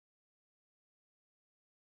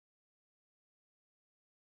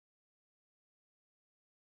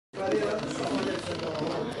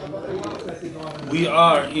We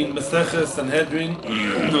are in Maseches Sanhedrin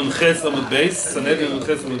Sanhedrin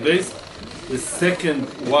the second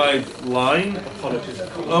wide line.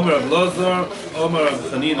 Omer Rav Lazar, Omer Rav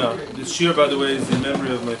Chanina. This shir, by the way, is in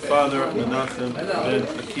memory of my father, Menachem ben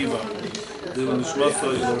Akiva.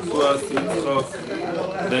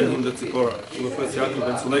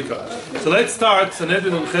 So let's start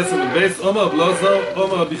Sanhedrin and Chesed Beis. Omer Rav Lazar,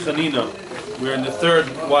 Omer Rav Chanina. We're in the third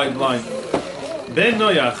wide line. Ben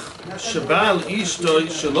Noach, Shabal Ishtoi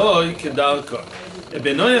Shaloi Kedarka. A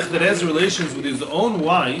Ben Noach that has relations with his own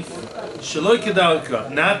wife, Shaloi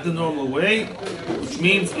Kedarka, not the normal way, which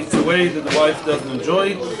means it's a way that the wife doesn't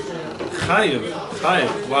enjoy.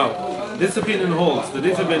 Chayev, wow. This opinion holds that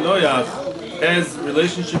if a Ben Noach has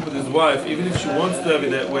relationship with his wife, even if she wants to have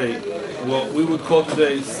it that way, what we would call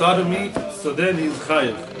today sodomy, so then he's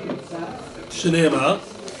Chayev. Shneimar,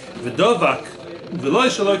 V'dovak, V'loi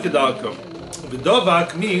Shaloi Kedarka.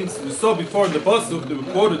 V'dovak means, we saw before in the pasuk that we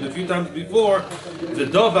quoted a few times before,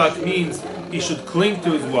 V'dovak means he should cling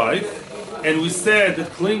to his wife, and we said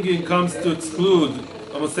that clinging comes to exclude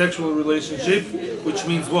homosexual relationship, which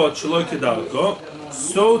means what? Shaloi kedarko.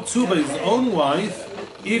 So too by his own wife,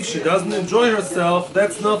 if she doesn't enjoy herself,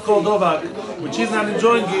 that's not called dovak. When she's not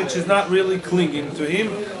enjoying it, she's not really clinging to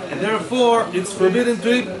him, and therefore it's forbidden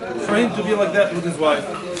for him to be like that with his wife.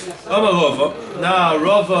 Amar Rava. Now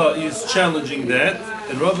Rava is challenging that,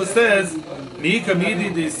 and Rava says, is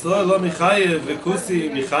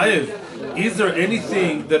there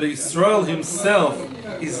anything that Israel himself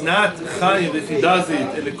is not chayev if he does it,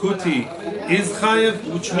 and the kuti is chayev?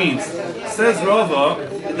 Which means, says Rava,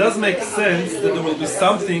 it does make sense that there will be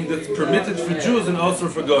something that's permitted for Jews and also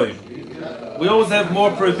for goyim. We always have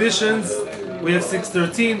more prohibitions. We have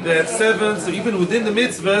 613, they have 7, so even within the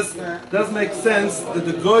mitzvahs, it does make sense that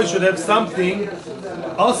the goy should have something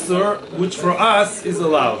asur, which for us is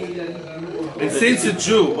allowed. And since a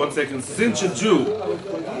Jew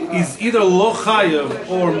is either lo chayev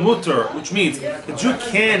or mutter, which means the Jew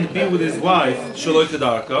can be with his wife, shaloi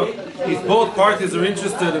kedarka, if both parties are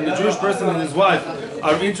interested, and the Jewish person and his wife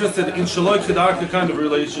are interested in shaloi kedarka kind of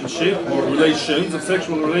relationship, or relations, of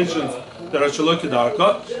sexual relations, that are shaloi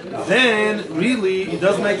kedarka, then really it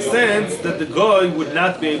does make sense that the goy would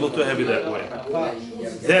not be able to have it that way.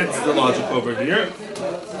 That's the logic over here.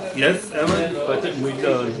 Yes, Ellen? But didn't we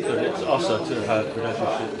learn that it's also to have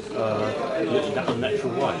relationships with an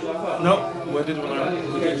unnatural wife? No, when did we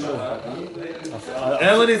learn? We didn't learn.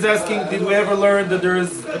 Ellen is asking, did we ever learn that there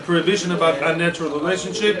is a prohibition about unnatural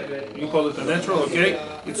relationship? You call it unnatural, okay?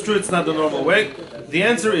 It's true, it's not the normal way. The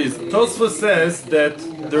answer is, Tosfos says that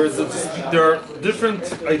there are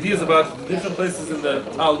different ideas about different places in the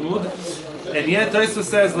Talmud, and yet Tosfos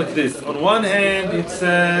says like this. On one hand, it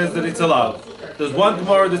says that it's allowed. There's one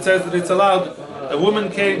Gemara that says that it's allowed. A woman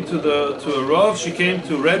came to a Rav, she came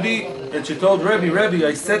to Rebbe, and she told Rebbe,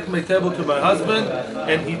 I set my table to my husband,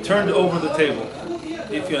 and he turned over the table.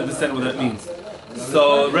 If you understand what that means.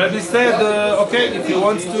 So Rebbe said, okay, if he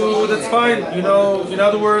wants to, that's fine. In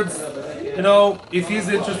other words, if he's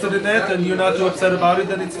interested in that and you're not too upset about it,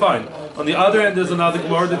 then it's fine. On the other hand, there's another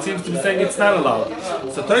Gemara that seems to be saying it's not allowed.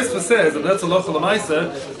 So Tosfos says, and that's halacha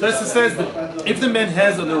l'maisa, Tosfos says that if the man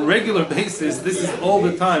has on a regular basis, this is all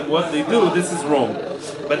the time what they do, this is wrong.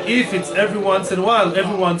 But if it's every once in a while,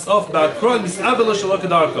 everyone's off back, every once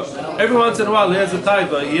in a while he has a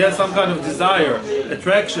taiva, he has some kind of desire,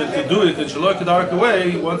 attraction to do it in shaloi kedarka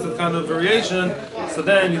way, he wants a kind of variation, so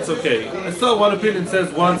then it's okay. And so one opinion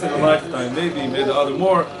says once in a lifetime, maybe the other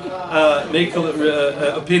more, make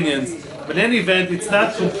opinions. But in any event, it's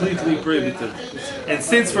not completely prohibited. And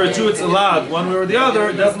since for a Jew it's allowed one way or the other,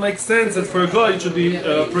 it doesn't make sense that for a guy it should be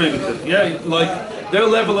prohibited. Yeah, like their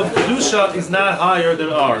level of kedusha is not higher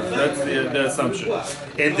than ours. That's the assumption.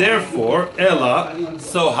 And therefore, Ella.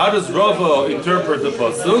 So how does Rava interpret the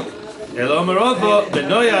pasuk? Ela Omer Rava,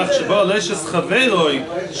 benoyach shebo leshes chaveroi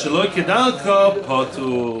shaloi kedarka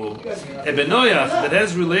potu. A benoyach that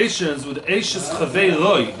has relations with eshes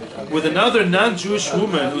chaveroi, with another non-Jewish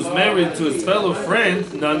woman who's married to his fellow friend,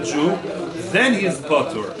 non-Jew, then he is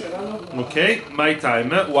potur. Okay, my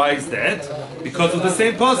time. Why is that? Because of the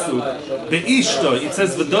same pasuk. Be'ishtoi, it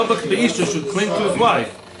says v'dovak be'ishtoi should cling to his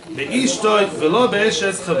wife. Be'ishtoi v'lo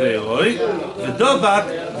be'eshes chaveroi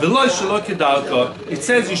v'dovak v'lo shelo kedarka. It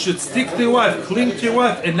says you should stick to your wife, cling to your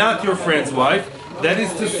wife, and not your friend's wife. That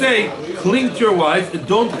is to say, cling to your wife and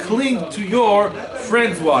don't cling to your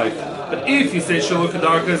friend's wife. But if you say Shalom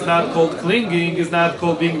Kedarka is not called clinging, is not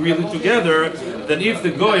called being really together, then if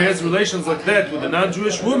the goy has relations like that with a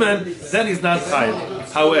non-Jewish woman, then he's not chayiv.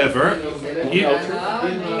 However,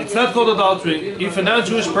 it's not called adultery. If a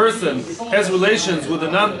non-Jewish person has relations with a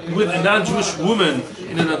non-Jewish woman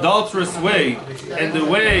in an adulterous way, and the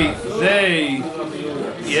way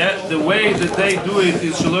that they do it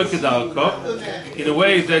is shaloi kedalko, in a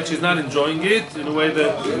way that she's not enjoying it, in a way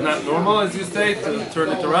that is not normal, as you say, to turn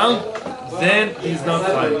it around, then he's not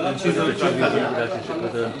chayiv, and she's not chayiv.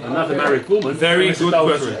 With another married woman. Very good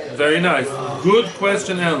question. Very nice. Good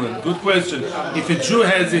question, Ellen. Good question. If a Jew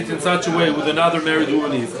has it in such a way with another married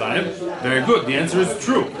woman, he's chayiv. Very good. The answer is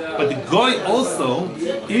true. But the goy also,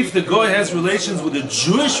 if the goy has relations with a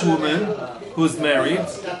Jewish woman who's married,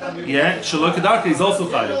 shaloi kedalko, he's also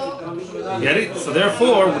chayiv. Get it? So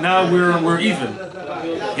therefore, now we're even.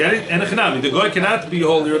 Get it? And the goy cannot be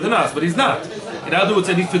holier than us, but he's not. In other words,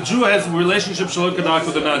 and if a Jew has a relationship shaloi kedalko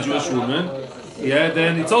with a non-Jewish woman,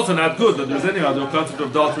 then it's also not good that there's any other concept of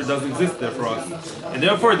adultery doesn't exist there for us. And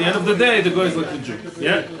therefore, at the end of the day, the goy is like the Jew.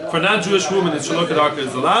 For a non-Jewish woman, it's shaloi kedalko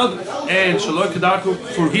is allowed, and shaloi kedalko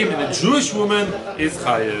for him and a Jewish woman is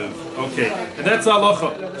chayiv. Okay, and that's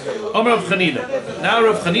halacha. Omer Rav Chanina. Now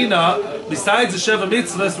Rav Chanina, besides the Sheva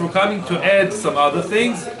Mitzvahs, we're coming to add some other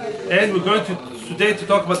things, and we're going to today to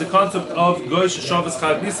talk about the concept of goy sheshavas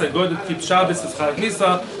chayav misa. Goy that keeps Shabbos is chayav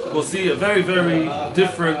misa. We'll see a very, very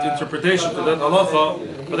different interpretation to that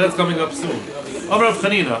halacha, but that's coming up soon. Omer Rav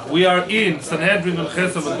Chanina. We are in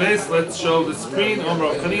Sanhedrin58B. Let's show the screen. Omer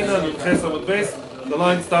Rav Chanina, Sanhedrin58B. The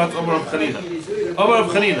line starts Omer Rav Chanina. Omer Rav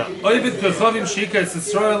Chanina. Oivet kechavim shika es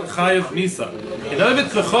Yisrael chayav misa. In Oivet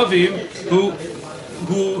kechavim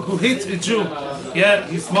who hit a Jew,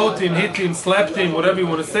 he smote him, hit him, slapped him, whatever you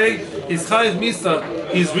want to say, he's chayiv misa.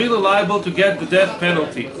 He's really liable to get the death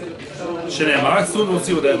penalty. Shenemar, soon we'll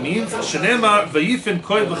see what that means. Shenemar vayifen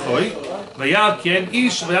koi v'choi vayal ken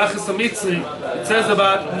ish vayachas hamitzri. It says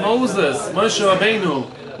about Moses, Moshe Rabbeinu,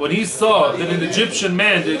 when he saw that an Egyptian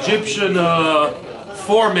man, the Egyptian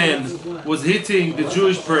foreman, was hitting the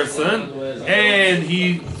Jewish person, and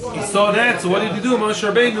he saw that. So what did he do? Moshe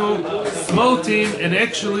Rabbeinu smote him and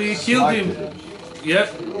actually killed him.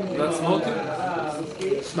 Not smote him.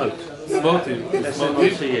 Smote him.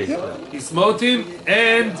 He smote him,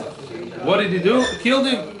 and what did he do? Killed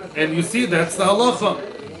him. And you see, that's the halacha.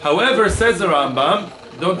 However, says the Rambam,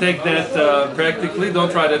 don't take that practically,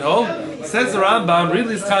 don't try it at home. Says the Rambam,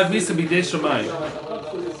 really is chayav misa b'dei shamayim.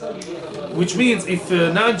 Which means if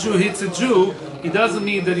a non-Jew hits a Jew, it doesn't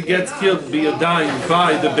mean that he gets killed dying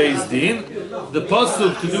by the Beis Din. The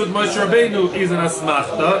pasuk to do with Moshe Rabbeinu is an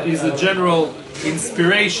asmachta, is a general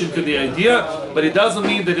inspiration to the idea, but it doesn't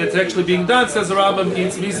mean that it's actually being done. Says the Rambam,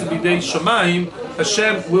 it's misa b'dei shamayim.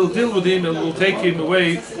 Hashem will deal with him and will take him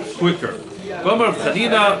away quicker. Gomer of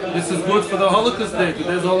Chanina, this is good for the Holocaust Day.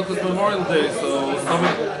 Today's Holocaust Memorial Day, so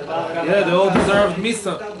they all deserved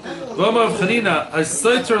Misa. Gomer of Chanina,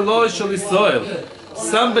 Hasoiter lo shel Yisrael.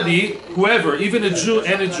 Somebody, whoever, even a Jew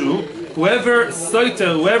and a Jew, whoever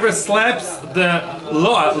slaps the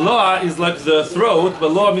loa is like the throat,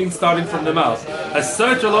 but loa means starting from the mouth.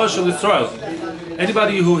 Hasoiter lo shel Yisrael.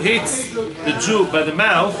 Anybody who hits the Jew by the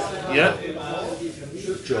mouth,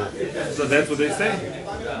 so that's what they say?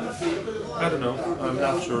 I don't know. I'm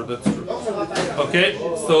not sure that's true. Okay,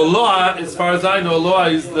 so loa, as far as I know, loa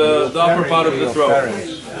is the upper part of the throat.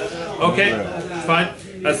 Okay, fine.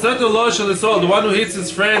 A certain loa shel Yisrael, the one who hits his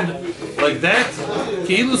friend like that,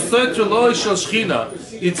 ki'ilu soiter loa shel Shechina.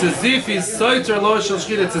 It's as if he's soiter loa shel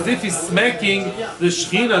Shechina. It's as if he's smacking the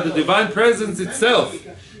Shechina, the divine presence itself.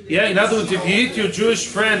 In other words, if you hit your Jewish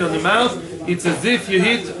friend on the mouth, it's as if you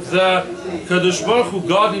hit the Kadosh Baruch Hu,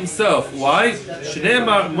 God Himself. Why?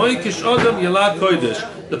 Shneimar moikesh odom yalad kodesh.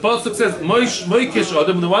 The pasuk says moikesh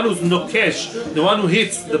odom, the one who's nokesh, the one who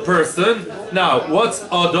hits the person. Now, what's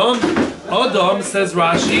odom? Odom, says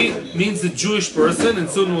Rashi, means the Jewish person, and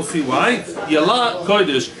soon we'll see why. Yalad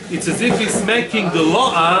kodesh. It's as if he's smacking the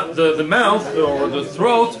lo'a, the mouth or the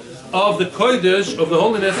throat of the kodesh, of the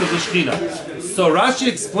holiness of the Shekhinah. So Rashi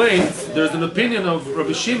explains, there's an opinion of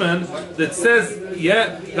Rabbi Shimon that says,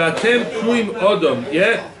 Vatem kruim odom,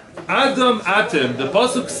 Adam atem. The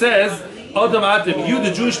pasuk says, Adam atem, you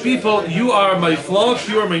the Jewish people, you are my flock,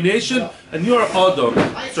 you are my nation, and you are Adam.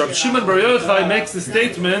 So Rabbi Shimon Bar Yochai makes a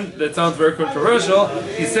statement that sounds very controversial.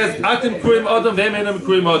 He says, Atem kruim odom, ve'em enam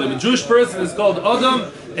kruim odom. A Jewish person is called Adam,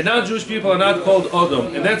 and non-Jewish people are not called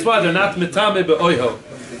Adam. And that's why they're not metame be'oiho.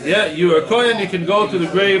 You are Kohen, you can go to the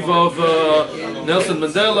grave of Nelson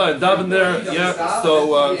Mandela and daven there.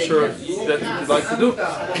 So I'm sure that's what you'd like to do.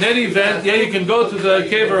 In any event, you can go to the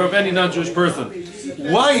kever of any non-Jewish person.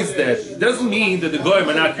 Why is that? It doesn't mean that the goyim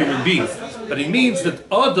are not human beings. but it means that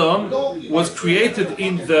Adam was created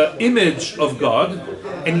in the image of God,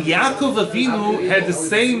 and Yaakov Avinu had the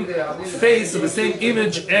same face or the same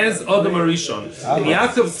image as Adam Arishon. And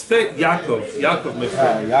Yaakov's face, Yaakov,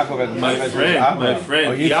 my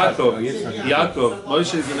friend, Yaakov.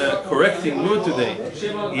 Moshe is in a correcting mood today.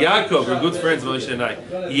 Yaakov, we're good friends, Moshe and I.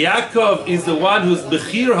 Yaakov is the one who's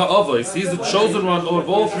Bechir Ha'avos. He's the chosen one of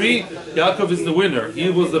all three. Yaakov is the winner. He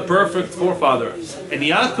was the perfect forefather. And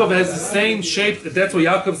Yaakov has the same shape. That's why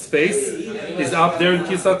Yaakov's face is up there in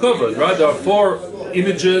Kisah Kavod, right? There are 4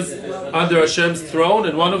 images under Hashem's throne,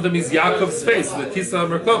 and one of them is Yaakov's face, the Kisah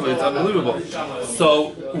Merkava. It's unbelievable.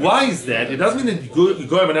 So why is that? It doesn't mean that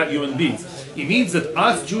Goyim are not human beings. It means that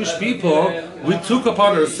us Jewish people, we took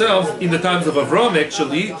upon ourselves, in the times of Avram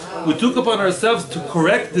actually, we took upon ourselves to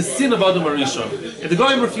correct the sin of Adam Arishon. And the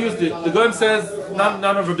Goyim refused it. The Goyim says,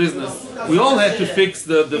 none of our business. We all had to fix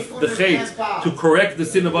the chait to correct the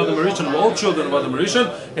sin of Adam Arishon. We're all children of Adam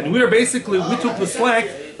Arishon, and we took the slack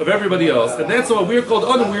of everybody else. And that's why we're called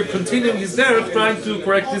Adam. We're continuing his derech, trying to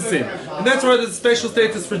correct his sin. And that's why there's a special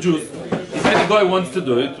status for Jews. If any guy wants to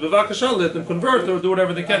do it, b'vakasha, let them convert or do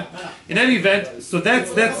whatever they can. In any event, so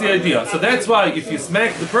that's the idea. So that's why if you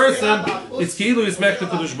smack the person, it's ki'ilu you smack the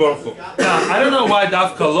Kadosh Baruch Hu. Now, I don't know why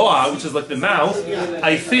dafka loa, which is like the mouth.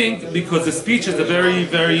 I think because the speech is a very,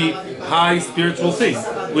 very high spiritual thing.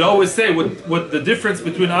 We always say what the difference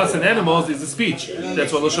between us and animals is the speech.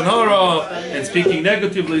 That's what Lashon Hara and speaking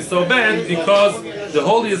negatively is so bad, because the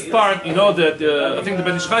holiest part, you know that I think the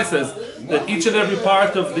Ben Ish Chai says that each and every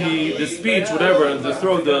part of the speech, whatever, the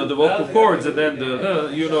throat, the vocal cords, and then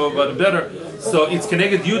you know about it better. So it's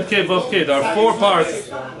Keneged Yud Kei Vav Kei. There are 4 parts,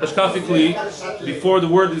 ashkafically, before the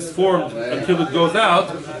word is formed until it goes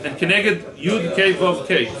out, and Keneged Yud Kei Vav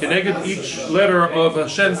Kei. Keneged each letter of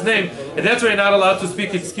Hashem's name, and that's why you're not allowed to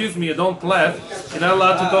speak, excuse me, don't laugh, you're not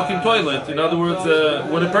allowed to talk in toilet. In other words,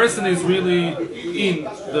 when a person is really in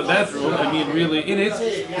the bathroom, I mean really in it,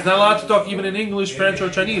 he's not allowed to talk even in English, French,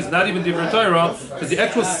 or Chinese, not even Divrei Torah, because the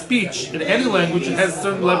actual speech in any language has a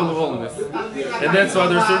certain level of holiness. And that's why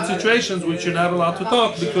there are certain situations which you're not allowed to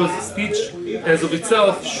talk, because speech as of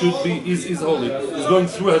itself is holy. It's going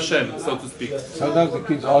through Hashem, so to speak. Sometimes the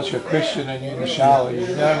kids ask you a question and you're in the shower.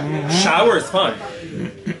 Shower is fine.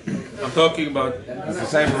 I'm talking about... It's the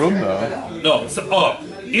same room though. No,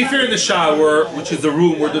 if you're in the shower, which is the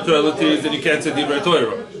room where the toilet is, then you can't say Divrei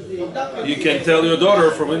Torah. You can tell your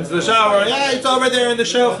daughter from into the shower, yeah, it's over there on the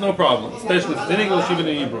shelf, no problem. Especially if it's in English, even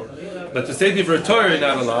in Hebrew. But to say Divrei Torah, you're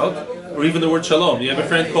not allowed. Or even the word Shalom. You have a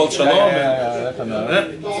friend called Shalom.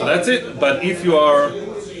 So that's it. But if you are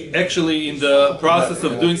actually in the process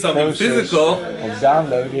of doing something physical,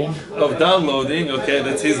 of downloading, okay,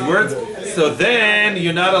 that's his words, so then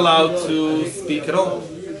you're not allowed to speak at all.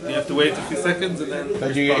 You have to wait a few seconds and then...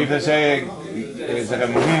 But if they say...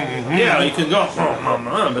 Yeah, you can go,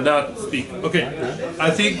 but not speak. Okay,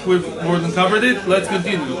 I think we've more than covered it. Let's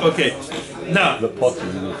continue. Okay, now,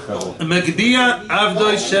 Magdiya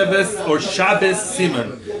Avdoi Sheves or Shabbos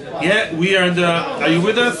Siman. Yeah, we are in the... Are you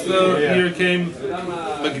with us? Here came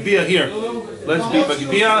Magdiya here. Let's be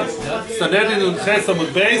Magdiya. Sanhedrin Ches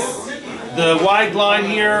Amud Beis. The wide line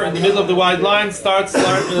here, in the middle of the wide line,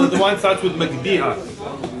 the line starts with Magdiya.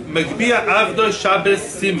 Magbiya Avdo Shabbos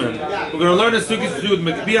Siman. We're going to learn a sugya to do with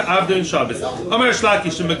Magbiya Avdo and Shabbos. Amar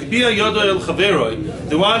Shlakish, Magbiya Yodo El Chaveroi,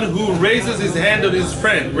 the one who raises his hand on his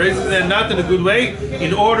friend, raises his hand not in a good way,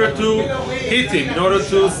 in order to hit him, in order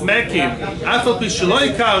to smack him.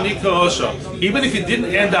 Even if he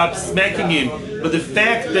didn't end up smacking him, but the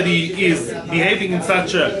fact that he is behaving in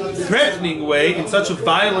such a threatening way, in such a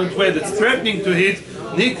violent way that's threatening to hit,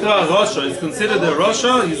 Nikra Rosha is considered a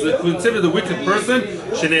Rosha, he's considered a wicked person.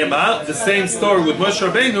 Shene'emar, the same story with Moshe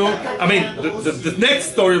Rabbeinu, I mean, the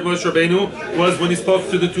next story of Moshe Rabbeinu was when he spoke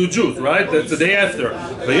to the 2 Jews, right? That's the day after.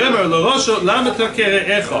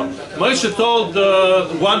 Moshe told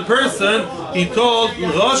one person, he told the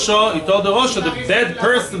Rosha, the bad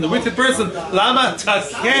person, the wicked person, Lama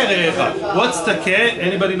takerecha. What's takeh?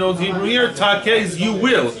 Anybody knows Hebrew here? Takeh is you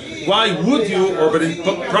will. Why would you, or but in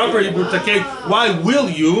proper Hebrew takeh, why will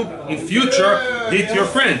you in future hit your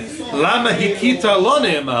friend? Lama hikita lo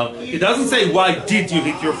ne'emar. It doesn't say why did you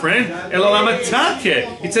hit your friend. Ela lama takeh.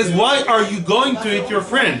 It says why are you going to hit your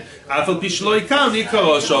friend?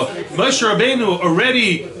 Moshe Rabbeinu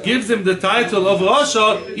already gives him the title of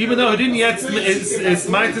Rasha, even though he didn't yet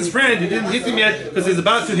smite his friend, he didn't hit him yet because he's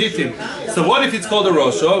about to hit him. So what if it's called a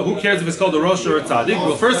Rasha? Who cares if it's called a Rasha or a Tzaddik?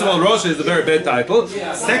 Well, first of all, Rasha is a very bad title.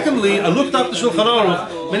 Secondly, I looked up the Shulchan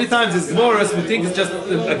Aruch. Many times it's Gemorahs, we think it's just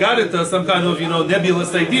a Agarita, some kind of,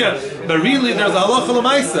 nebulous idea, but really there's a halacha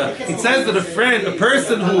l'maisa. It says that a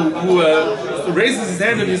person who raises his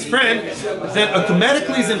hand on his friend, then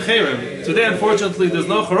automatically is in Cherem. Today, unfortunately, there's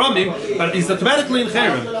no Charamim, but he's automatically in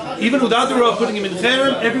Cherem. Even without the Rav putting him in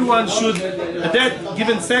Cherem, everyone should, at that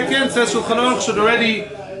given second, says Shulchan Aruch, should already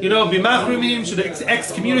be machrim him, should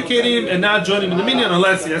excommunicate him, and not join him in the minyan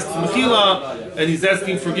unless he asks mechila and he's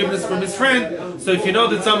asking forgiveness from his friend. So if you know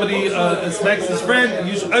that somebody smacks his friend,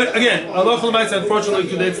 you should, again, Allah unfortunately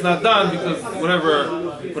today it's not done because whatever,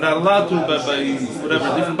 we're not allowed to by whatever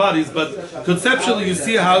different bodies, but conceptually you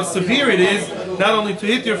see how severe it is not only to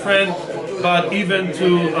hit your friend, but even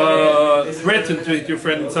to threaten to hit your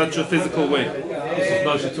friend in such a physical way. This is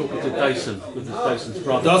mostly talking to Dyson, with Dyson's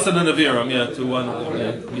brother. Dyson and Aviram, to one of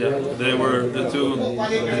them, They were the two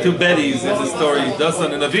Bettys in the story.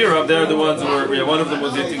 Dyson and Aviram, they're the ones who were, one of them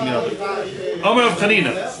was hitting the other. Omer Rav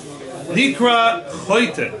Chanina. Nikra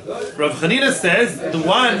Choite. Rav Chanina says the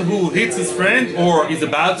one who hits his friend or is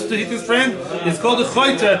about to hit his friend is called a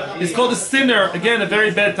Choite, is called a sinner. Again, a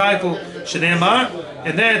very bad title. Shneimar.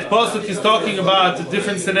 And then Pasuk is talking about a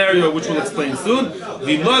different scenario which we'll explain soon.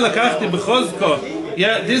 This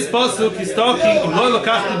Pasuk is talking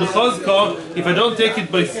if I don't take it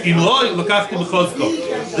by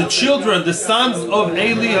the children, the sons of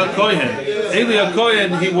Eli HaKohen. Eli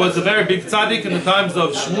HaKohen, he was a very big tzaddik in the times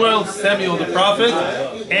of Shmuel, Samuel the prophet,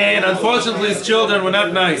 and unfortunately his children were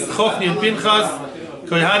not nice. Chofni and Pinchas,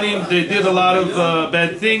 Kohanim, they did a lot of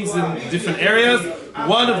bad things in different areas.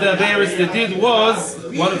 One of the averis they did was,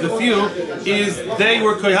 one of the few, is they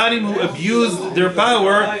were Kohanim who abused their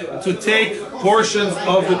power to take portions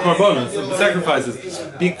of the korbanos, of the sacrifices.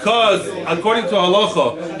 Because, according to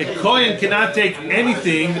halacha, a Kohen cannot take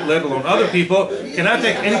anything, let alone other people, cannot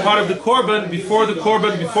take any part of the korban, before the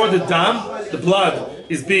dam, the blood,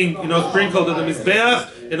 is being, sprinkled on the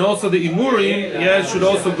mizbeach, and also the imurim, should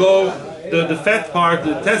also go. The fat part,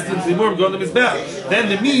 the intestines, the imur go on the mizbeach. Then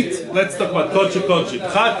the meat, let's talk about kochi,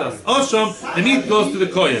 chatas, osham, the meat goes to the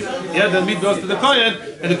kohen. The meat goes to the kohen,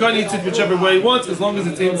 and the kohen eats it whichever way he wants, as long as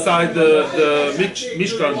it's inside the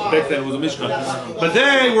mishkan. Back then it was a mishkan. But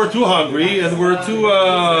they were too hungry, and they were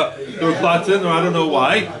glutton, or I don't know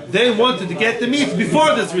why. They wanted to get the meat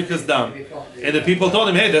before the zrikas dam. And the people told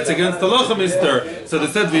him, hey, that's against the halacha, mister. So they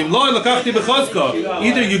said, either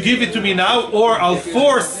you give it to me now, or I'll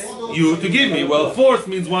force you to give me. Well, force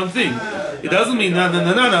means one thing. It doesn't mean na,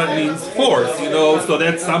 it means force, so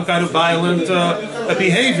that's some kind of violent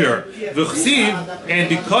behavior. And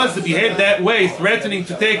because they behave that way, threatening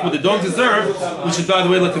to take what they don't deserve, which is, by the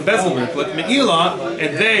way, like embezzlement, like me'ila,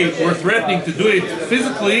 and they were threatening to do it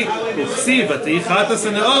physically, the sin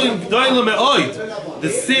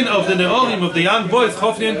of the Ne'olim, of the young boys,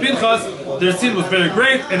 Chofni and Pinchas, their sin was very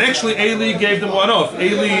great, and actually Eli gave them one off.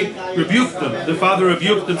 Eli rebuked them. The father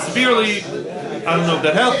rebuked them severely. I don't know if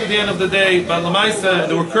that helped at the end of the day, but Lamaisa,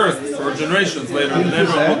 they were cursed for generations later, and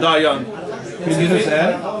everyone will die young.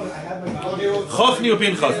 Chofni or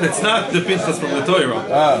Pinchas, that's not the Pinchas from the Torah.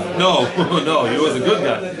 No, he was a good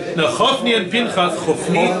guy. Now, Chofni and Pinchas,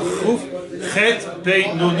 Chofni, Chuf, Chet,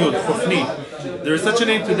 Pei, Nun, Yud, Chofni. There is such a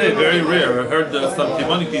name today, very rare. I heard some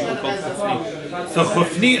Timoni people called Chofni. So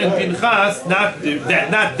Chofni and Pinchas, not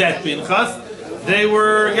that Pinchas, they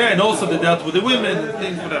were, and also they dealt with the women and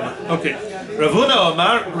things, whatever. Okay.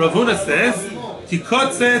 Ravuna says,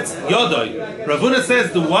 Tikotzet Yodoi. Ravuna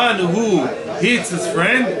says the one who hits his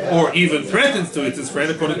friend, or even threatens to hit his friend,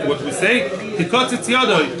 according to what we say, Tikotzet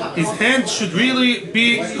Yodoi. His hand should really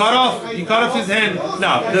be cut off. He cut off his hand.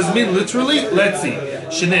 Now, does it mean literally? Let's see.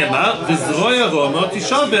 Shenema, Vizroya Romo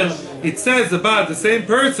Tishaber. It says about the same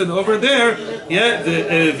person over there,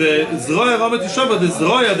 the Zroya Romo Tishaber, the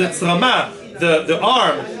Zroya, that's Ramah, the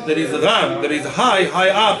arm that is ram, that is high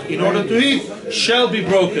up in order to hit, shall be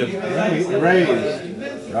broken.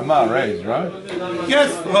 Raised. Ramah raised, right?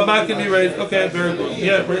 Yes, Ramah can be raised. Okay, very good.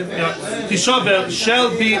 Tishaber shall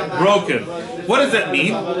be broken. What does that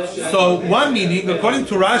mean? So one meaning, according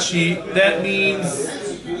to Rashi, that means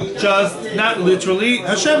just not literally.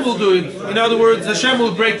 Hashem will do it. In other words, Hashem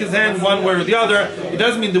will break his hand one way or the other. It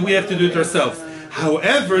doesn't mean that we have to do it ourselves.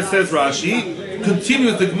 However, says Rashi,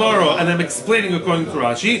 continues the Gemara, and I'm explaining according to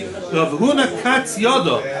Rashi, Rav Huna Katz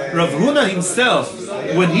Yodo. Rav Huna himself,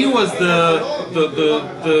 when he was the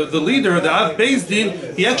the leader, the Av Beis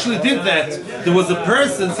Din, he actually did that. There was a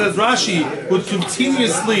person, says Rashi, who would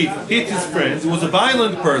continuously hit his friends. He was a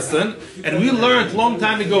violent person, and we learned long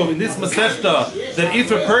time ago in this Masechta that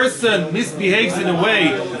if a person misbehaves in a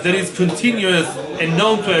way that is continuous and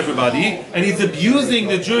known to everybody, and he's abusing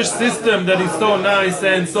the Jewish system that is so nice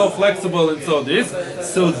and so flexible and so this,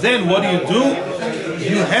 so then what do?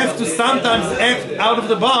 You have to sometimes act out of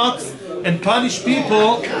the box and punish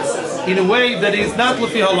people in a way that is not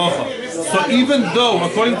Lefi Halacha. So even though,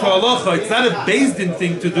 according to Halacha, it's not a Beis Din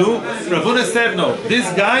thing to do, Ravuna said no. This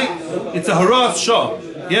guy, it's a Haras Shah.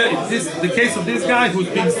 Yeah, it's the case of this guy who's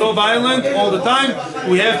being so violent all the time.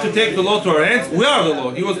 We have to take the law to our hands. We are the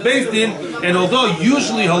law. He was Beis Din, and although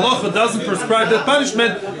usually Halacha doesn't prescribe that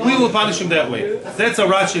punishment, we will punish him that way. That's how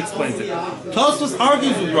Rashi explains it. Tosfos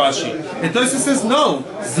argues with Rashi, and Tosfos says no.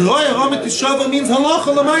 Zroy Ramet Tishava means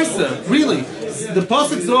Halacha Lamaisa. Really. The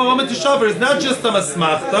pasuk Zroy Ramet Tishava is not just a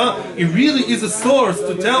masmachta. It really is a source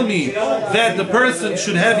to tell me that the person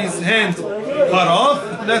should have his hand cut off.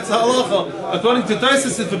 That's halacha. According to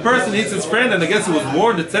Tosfos, if a person hits his friend, and I guess he was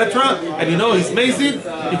warned, etc., and you know he's mazid,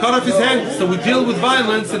 he cut off his hand. So we deal with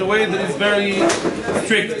violence in a way that is very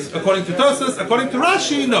strict. According to Tosfos, according to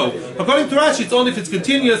Rashi, no. According to Rashi, it's only if it's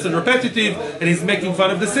continuous and repetitive, and he's making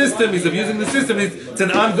fun of the system, he's abusing the system, it's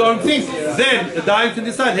an ongoing thing. Then the Dayan can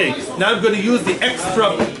decide, hey, now I'm going to use the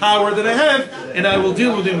extra power that I have, and I will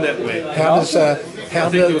deal with him that way. How does I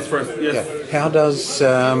think he was first. Yes. Yeah. How does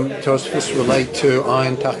Tosfos relate to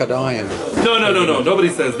iron tachad iron? No. Nobody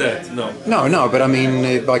says that. No. No. But I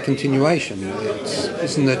mean, by continuation,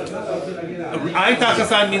 isn't it? Ayin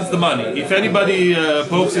Tachasan means the money. If anybody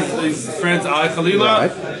pokes his friend's eye,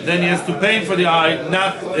 Khalila, then he has to pay for the eye,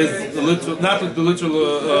 not with the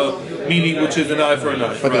literal meaning, which is an eye for an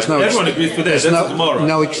eye. But there's no everyone agrees to that. That's tomorrow.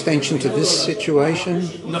 No extension to this situation.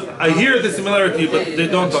 No, I hear the similarity, but they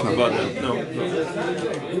don't talk about that. No.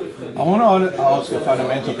 I want to ask a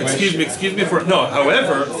fundamental question. Excuse me for no.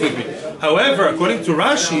 However, according to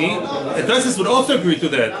Rashi, Tosfos would also agree to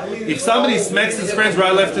that. If somebody smacks his friends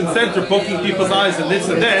right, left, and center, poking people's eyes and this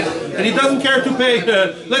and that, and he doesn't care to pay,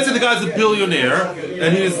 let's say the guy's a billionaire,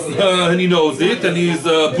 and he knows it, and he's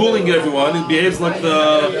bullying everyone, he behaves like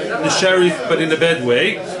the sheriff, but in a bad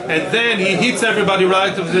way, and then he hits everybody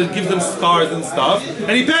right, gives them scars and stuff,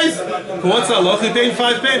 and he pays. For what's halacha? He pays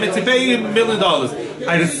 5 payments, he pays $1 million.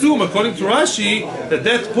 I'd assume, according to Rashi, at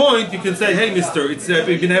that point you can say, hey mister, it's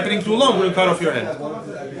been happening too long, we're going to cut off your hand.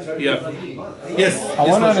 Yeah. Yes. I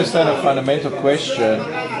want to understand a fundamental question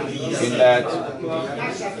in that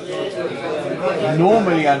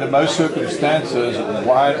normally under most circumstances,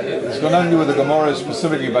 why it's got nothing to do with the Gemara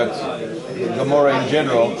specifically, but Gemara in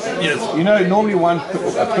general. Yes. You know, normally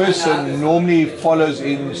a person normally follows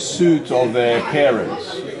in suit of their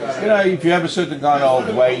parents. You know, if you have a certain kind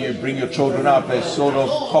of way you bring your children up, they sort of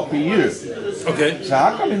copy you. Okay. So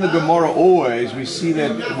how come in the Gemara always we see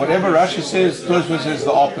that whatever Rashi says, Tosfos says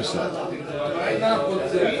the opposite?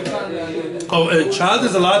 Oh, a child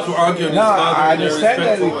is allowed to argue on his No, father. I understand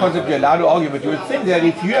that because you're allowed to argue, but you would think that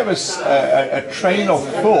if you have a train of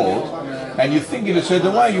thought and you think in a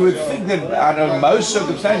certain way, you would think that under most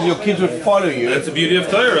circumstances your kids would follow you. That's the beauty of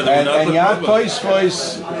Torah. And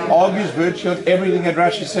Tosfos argues virtually on everything that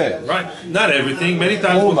Rashi says. Right, not everything. Many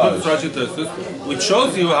times we'll put Rashi Tosfos, which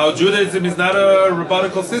shows you how Judaism is not a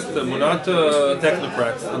rabbinical system. We're not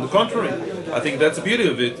technocrats. On the contrary, I think that's the beauty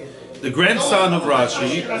of it. The grandson of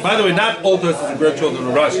Rashi, by the way, not all Tosfos are grandchildren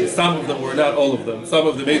of Rashi. Some of them were, not all of them. Some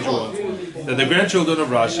of the major ones. They're the grandchildren of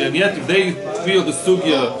Rashi, and yet if they feel the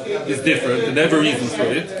sugya is different, and they have a reason for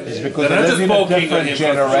it, it's because they're not just in a different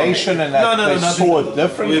generation and that they saw it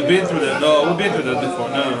differently. We've been through that. No, we've been through that before.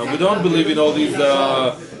 No. We don't believe in all these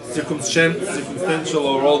circumstantial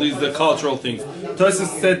or all these cultural things.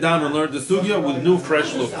 Tosfos sat down and learned the sugya with new,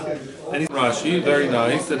 fresh look. And Rashi, very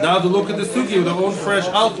nice. And now they look at the sugya with their own fresh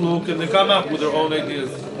outlook, and they come up with their own ideas.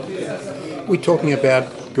 We're talking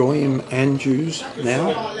about Goyim and Jews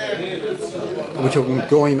now. Are we talking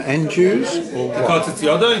Goyim and Jews? Or because it's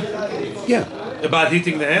Yodai? Yeah. About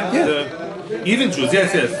hitting the hand? Yeah. Even Jews,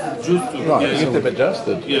 yes. Jews too. Right. Yeah, Get them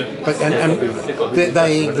adjusted. Yeah. But, and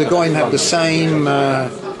the Goyim have the same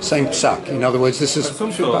psak. In other words, this is. I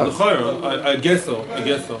assume so. I guess so.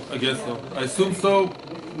 I assume so.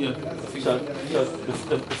 Yeah. So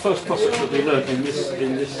the first process that we learned in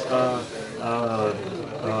this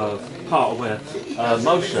part where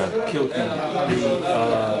Moshe killed the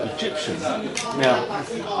Egyptian. Now,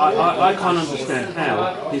 I can't understand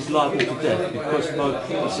how he's liable to death, because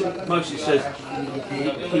Moshe says he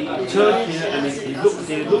turned here and he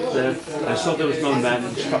looked there and saw there was no man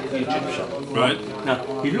and struck the Egyptian. Right. Now,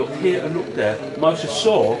 he looked here and looked there. Moshe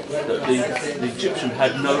saw that the Egyptian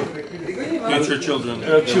had no Future children.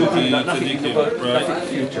 children, nothing in the Right.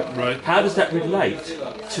 future. Right. How does that relate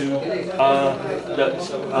to that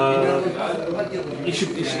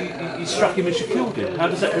he struck him and she killed him? How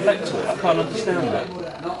does that relate to it? I can't understand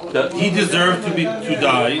that. He deserved to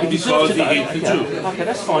die because he ate the Jew. Okay,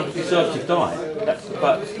 that's fine. He deserved to die.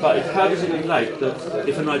 But how does it relate that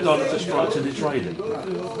if an idolater strikes an Israeli?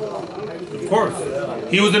 Of course.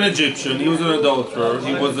 He was an Egyptian, he was an adulterer,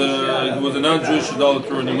 he was a non-Jewish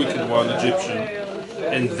adulterer and a wicked one, Egyptian.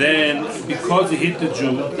 And then, because he hit the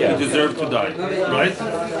Jew, he deserved to die. Right?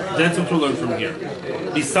 That's what we learn from here.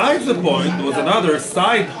 Besides the point, there was another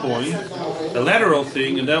side point, a lateral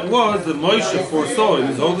thing, and that was that Moshe foresaw in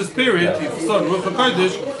his Holy Spirit, he foresaw in Ruach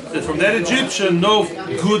HaKodesh, that from that Egyptian, no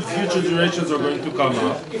good future generations are going to come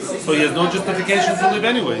up. So he has no justification to live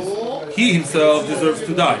anyways. He himself deserves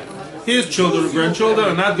to die. His children and grandchildren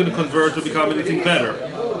are not going to convert to become anything better.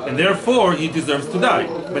 And therefore, he deserves to die.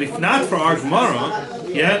 But if not for our Gemara,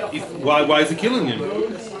 why is he killing him?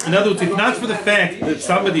 In other words, if not for the fact that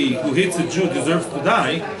somebody who hits a Jew deserves to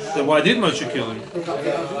die, then why did Moshe kill him?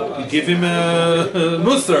 You give him a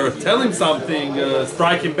musar, tell him something,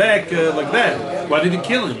 strike him back like that. Why did he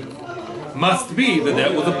kill him? Must be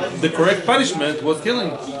that was the correct punishment was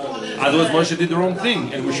killing. Otherwise, Moshe did the wrong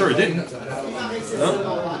thing, and we're sure he didn't. No?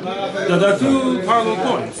 There are two parallel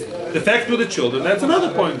points. The fact with the children, that's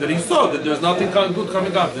another point, that he saw that there's nothing good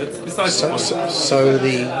coming up. That's besides the point.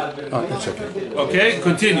 That's okay. Okay,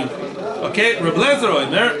 continue. Okay, Reb Lezer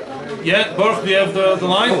Omer. Yeah, Baruch, do you have the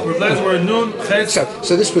line? Reb Lezer, we're Nun, Ches.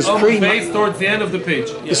 So this was base towards the end of the page.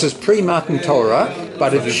 Yeah. This is pre-Matan Torah,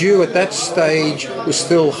 but a Jew at that stage was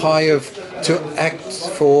still chayav to act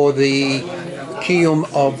for the kiyum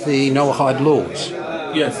of the Noahide laws.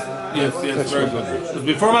 Yes, very good. It was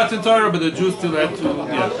before Matan Torah, but the Jews still had to,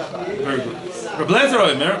 very good. Reb Lezer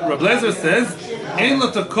Omer, Reb Lezer says, Ein lo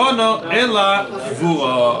takono ela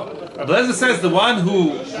kvua. Reb Lezer says the one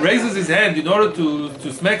who raises his hand in order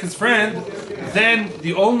to smack his friend, then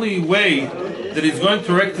the only way that he's going to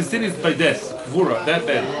correct his sin is by death. Kvura, that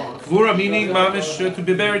bad. Kvura meaning mamish to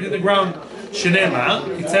be buried in the ground. Shenema,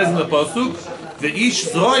 it says in the pasuk, Ve'ish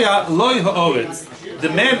zroya loy ha'oretz. The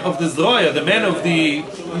man of the zroya, the man of the,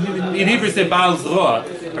 in Hebrew say Baal Zroa,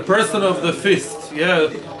 a person of the fist, a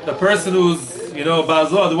person who's, Baal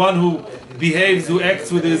Zroa, the one who behaves, who acts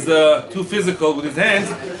with his, too physical with his hands,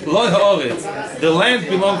 Loy ha'oretz, the land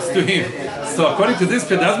belongs to him. So according to this,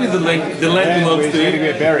 it does mean the land belongs to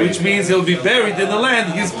him, which means he'll be buried in the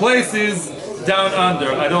land. His place is down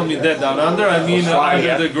under. I don't mean that down under, I mean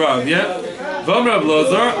under the ground, However,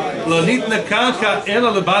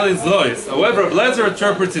 Blazer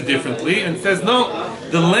interprets it differently and says, no,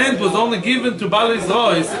 the land was only given to Baal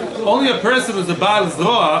Zrois. Only a person who's a Baal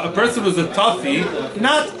Zroa, a person who's a toughie,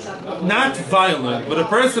 not violent, but a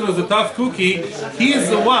person who's a tough cookie, he is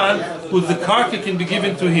the one who the karka can be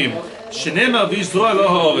given to him. Explains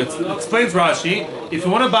Rashi, if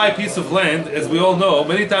you want to buy a piece of land, as we all know,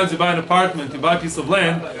 many times you buy an apartment, you buy a piece of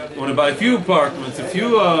land, you want to buy a few apartments, a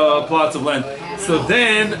few plots of land. So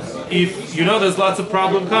then, if you know there's lots of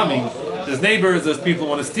problem coming, there's neighbors, there's people who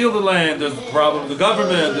want to steal the land, there's a problem with the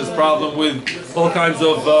government, there's a problem with all kinds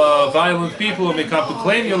of violent people who may come to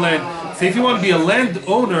claim your land. So if you want to be a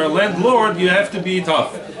landowner, a landlord, you have to be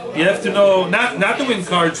tough. You have to know, not to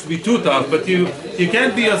encourage to be too tough, but you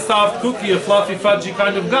can't be a soft cookie, a fluffy, fudgy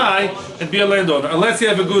kind of guy and be a landowner, unless you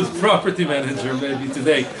have a good property manager maybe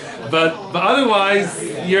today. But otherwise,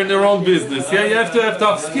 you're in the wrong business. You have to have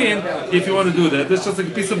tough skin if you want to do that. That's just like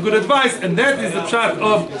a piece of good advice, and that is the pshat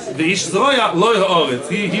of the Ish Zroya Loy Ha'oretz.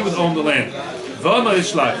 He would own the land. V'amar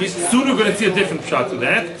Ish Lakish. Soon we're going to see a different pshat to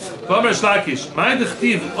that. V'amar Ish Lakish. Ma'ay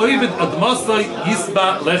d'chtiv oived admasoi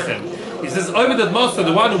yisba lechem. He says, Oived Admasa,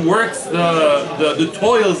 the one who works the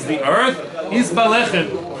toils, the earth, is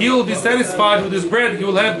Balechem. He will be satisfied with his bread. He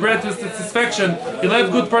will have bread to his satisfaction. He'll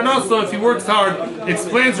have good parnaso if he works hard.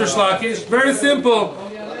 Explains Rish Lakish. Very simple.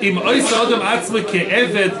 If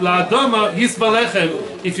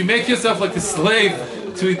you make yourself like a slave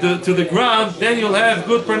to the ground, then you'll have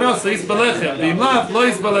good parnaso. Is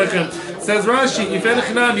Balechem. Says Rashi,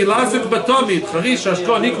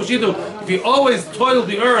 if you always toil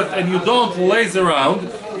the earth and you don't laze around,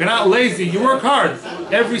 You're not lazy, you work hard.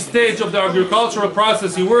 Every stage of the agricultural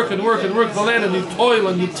process, you work and work and work the land, and you toil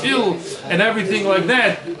and you till and everything like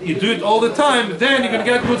that. You do it all the time, then you're going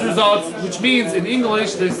to get good results, which means in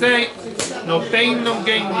English they say, no pain, no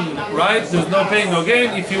gain, right? There's no pain, no gain.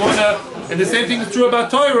 If you want to, and the same thing is true about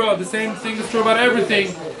Torah, the same thing is true about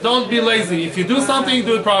everything. Don't be lazy. If you do something,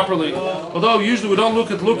 do it properly. Although usually we don't look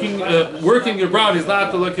at working your ground is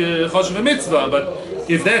not like a choshev mitzvah, but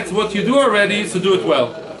if that's what you do already, so do it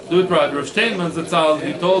well. Do it right. Rav Steinman Zatzal,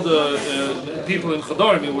 he told people in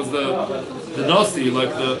Chadorim, he was the Nasi, like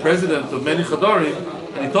the president of many Chadorim,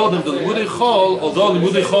 and he told them the Limudei Chol, although the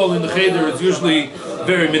Limudei Chol in the Cheder is usually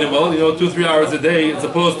very minimal, 2-3 hours a day, as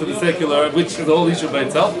opposed to the secular, which is a whole issue by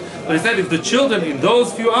itself. But he said if the children in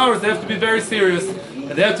those few hours, they have to be very serious.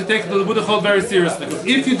 And they have to take the Limudei Chol very seriously. Because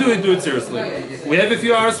if you do it seriously. We have a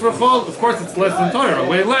few hours for Chol, of course it's less than Torah,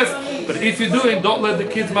 way less. But if you do it, don't let the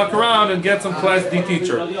kids muck around and get some class D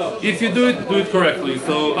teacher. If you do it correctly.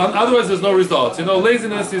 So otherwise there's no results.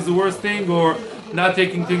 Laziness is the worst thing, or not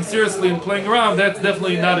taking things seriously and playing around, that's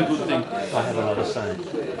definitely not a good thing. I have another saying.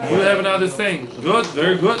 You have another saying. Good,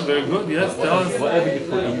 very good, very good. Yes, tell us. Whatever you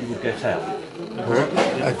put in, you will get out.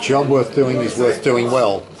 A job worth doing is worth doing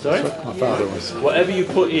well. Sorry? That's what my father was. Whatever you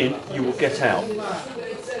put in, you will get out.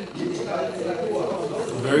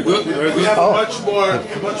 Very good, very We good. have much more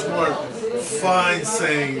fine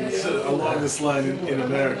sayings along this line in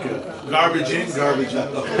America. Garbage in, garbage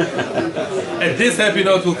out. At this happy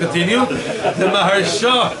note we'll continue. The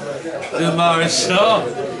Maharsha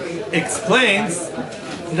explains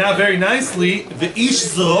now very nicely, the Ish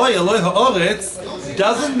Zroy Eloi Ha'oretz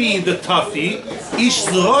doesn't mean the toughie. Ish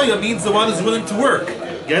Zroya means the one who's willing to work.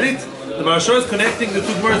 Get it? The Maharsha is connecting the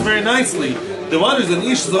two words very nicely. The one who's an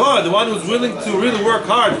Ish Zroya, the one who's willing to really work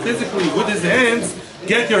hard physically with his hands,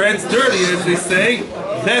 get your hands dirty, as they say,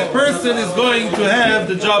 that person is going to have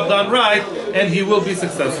the job done right, and he will be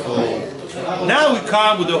successful. Now we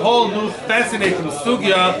come with a whole new fascinating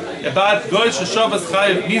sugya about Goy Sheshavas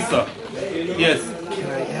Chayev Misa. Yes. Can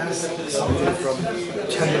I ask something from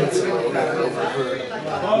 10 minutes ago that I overheard?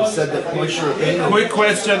 You said that Moshe Rabbeinu... Quick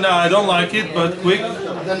question, I don't like it, but quick.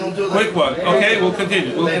 Then we'll do Quick one. Okay, we'll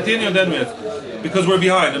continue. We'll continue and then we ask. Because we're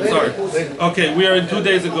behind, I'm sorry. Okay, we are in 2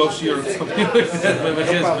 days ago, Shir, or something like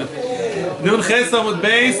that. Nun Chesam with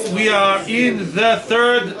base, we are in the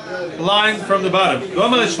third line from the bottom.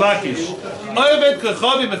 Gomer Shlakish. Ovid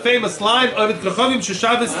Klechovim, a famous line, Ovid Klechovim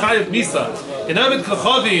Sheshavas Chayev Misa. In Ovid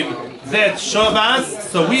Klechovim, that Shabbos,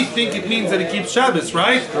 so we think it means that he keeps Shabbos,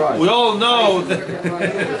 right? We all know that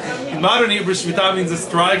in modern Hebrew, Shvita means a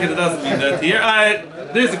strike, and it doesn't mean that here.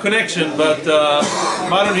 There's a connection, but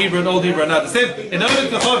modern Hebrew and Old Hebrew are not the same. In Ovid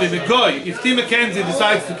Klechovim, a goy, if Tim McKenzie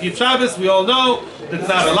decides to keep Shabbos, we all know that it's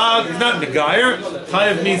not allowed. He's not Megayer,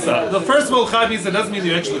 Chayev Misa. The first of all, Chayev Misa doesn't mean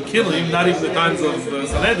you actually kill him, not even the times of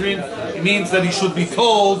Sanhedrin. It means that he should be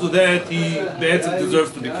told that he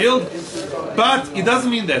deserves to be killed. But it doesn't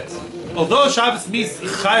mean that. Although Shabbos means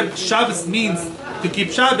to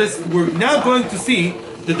keep Shabbos, we're now going to see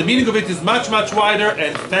that the meaning of it is much, much wider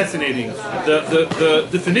and fascinating. The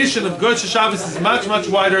definition of Goy Shabbos is much, much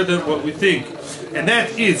wider than what we think. And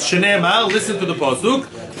that is, Shenemar, listen to the Pasuk,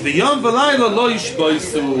 V'yom v'layla lo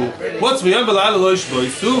yishboisu. What's V'yom v'layla lo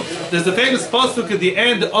yishboisu? There's a famous Pasuk at the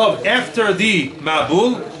end of, after the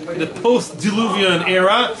Mabul, the post-Diluvian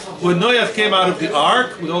era, when Noach came out of the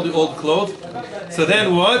ark with all the old clothes. So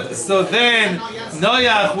then what? So then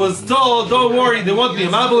Noach was told, don't worry, they won't be a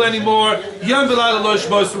Mabul anymore. Yom v'layla lo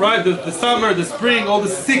yishboisu, right? The summer, the spring, all the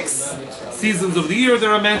 6 seasons of the year that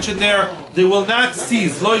are mentioned there, they will not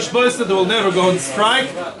cease. Lo yishboisu, they will never go on strike.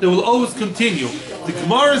 They will always continue. The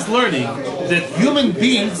Gemara is learning that human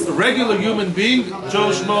beings, regular human being,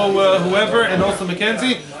 Joe Schmo, whoever, and also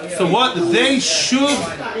Mackenzie, so what? They should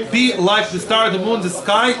be like the star, the moon, the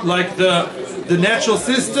sky, like the natural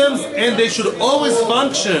systems, and they should always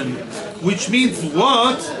function. Which means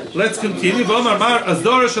what? Let's continue.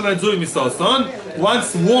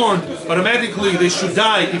 Once warned, automatically they should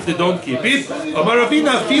die if they don't keep it.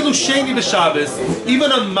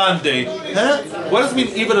 Even on Monday. Huh? What does it mean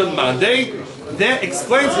even on Monday? That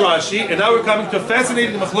explains Rashi, and now we're coming to a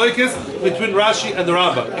fascinating machlokes between Rashi and the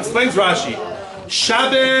Rambam. Explains Rashi.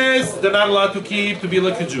 Shabbos, they're not allowed to keep to be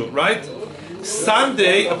like a Jew, right?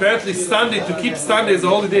 Sunday, apparently Sunday, to keep Sunday as a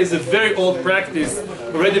holy day is a very old practice,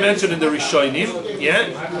 already mentioned in the Rishonim,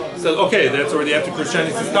 yeah? So, okay, that's already after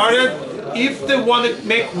Christianity started. If they want to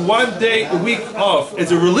make one day a week off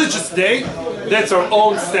as a religious day, that's our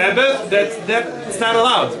own Sabbath, that's not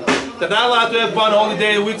allowed. They're not allowed to have one holy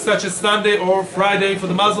day a week, such as Sunday or Friday for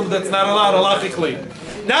the Muslim. That's not allowed halachically.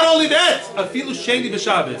 Not only that, afilu sheni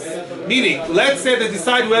b'Shabbos. Meaning, let's say they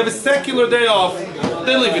decide to have a secular day off.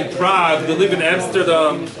 They live in Prague, they live in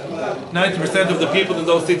Amsterdam. 90% of the people in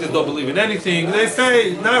those cities don't believe in anything. They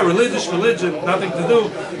say, no, religion, nothing to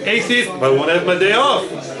do. Atheist, but I want to have my day off.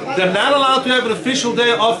 They're not allowed to have an official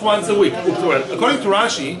day off once a week. According to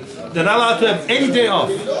Rashi, they're not allowed to have any day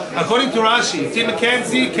off. According to Rashi, Tim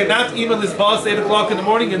McKenzie cannot email his boss 8 o'clock in the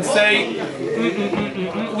morning and say,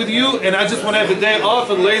 with you, and I just want to have a day off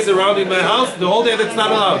and laze around in my house the whole day. That's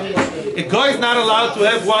not allowed. A guy is not allowed to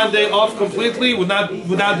have one day off completely without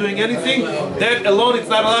doing anything. That alone, it's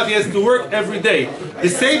not allowed. He has to work every day. The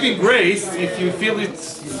saving grace, if you feel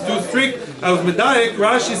it's too strict, I was medayek,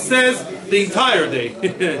 Rashi says the entire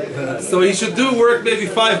day. So he should do work maybe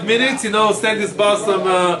 5 minutes, send his boss some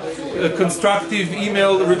constructive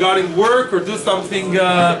email regarding work, or do something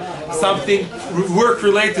work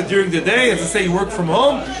related during the day, as I say, you work from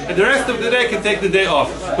home, and the rest of the day can take the day off.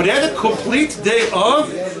 But he had a complete day off,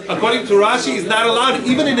 according to Rashi, is not allowed,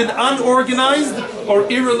 even in an unorganized or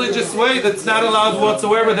irreligious way. That's not allowed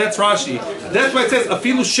whatsoever. That's Rashi. That's why it says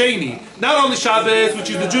afilu sheni, not only Shabbos, which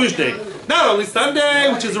is the Jewish day, not only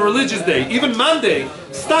Sunday, which is a religious day, even Monday,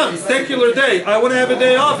 secular day. I want to have a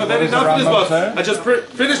day off. I've had enough of this boss. I just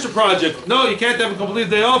finished a project. No, you can't have a complete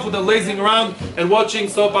day off without lazing around and watching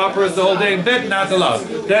soap operas the whole day in bed. Not allowed.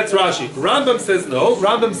 That's Rashi. Rambam says no.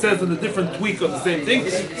 Rambam says in a different tweak of the same thing,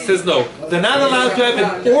 says no. They're not allowed to have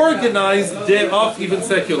an organized day off, even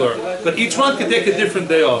secular. But each one can take a different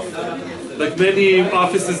day off, like many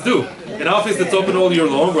offices do. An office that's open all year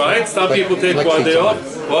long, right? Some people take one day off.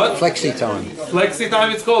 What? Flexi time. Flexi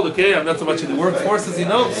time it's called, okay? I'm not so much in the workforce, as you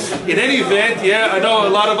know. In any event, yeah, I know a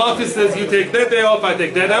lot of offices, you take that day off, I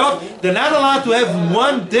take that day off. They're not allowed to have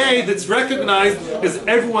one day that's recognized as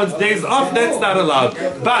everyone's days off. That's not allowed.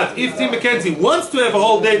 But if Tim McKenzie wants to have a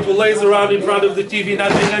whole day to laze around in front of the TV,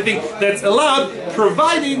 not doing anything, that's allowed,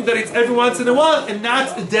 providing that it's every once in a while and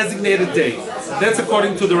not a designated day. That's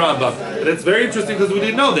according to the Rambam. That's very interesting because we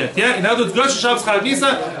didn't know that. Yeah, in other words, Gosh Shabbos Chai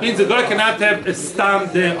Misa means the guy cannot have a stam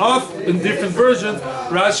day off in different versions,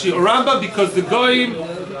 Rashi or Rambam, because the goyim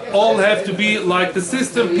all have to be like the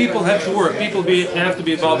system. People have to work. People have to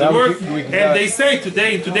be involved in work. And they say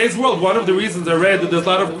today, in today's world, one of the reasons I read that there's a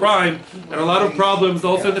lot of crime and a lot of problems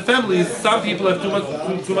also in the families. Some people have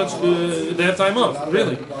too much. They have time off.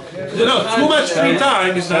 Really, too much free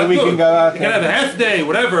time is not good. You can have a half day,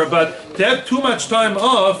 whatever, but to have too much time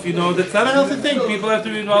off, that's not a healthy thing. People have to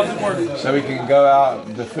be involved in work. So we can go out,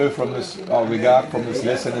 defer from this, or we go out from this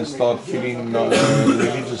lesson and start killing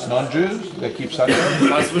religious non-Jews that keep Sunday.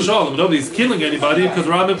 Nobody's killing anybody because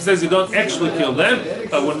Rambam says you don't actually kill them.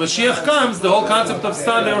 But when Mashiach comes, the whole concept of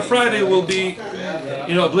Sunday or Friday will be,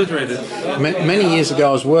 obliterated. Many years ago,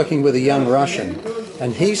 I was working with a young Russian,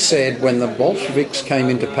 and he said when the Bolsheviks came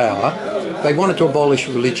into power, they wanted to abolish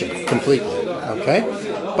religion completely. Okay,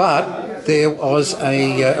 but there was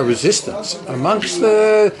a resistance amongst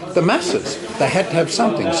the masses. They had to have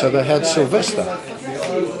something, so they had Sylvester.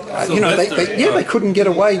 They couldn't get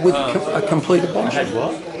away with a complete abolition.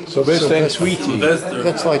 Sylvester and Tweety.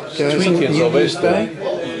 That's like Tweety and Sylvester.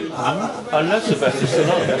 I know Sylvester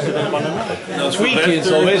Stallone. That's the one I know. Tweety and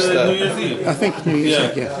Sylvester. I think New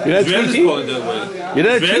Year's Eve, You know Tweety? You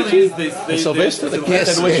know Tweety? Sylvester, the cat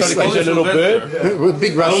that always trying to catch a little bird? With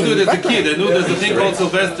big Russian. I knew it as a kid. I knew there's a thing called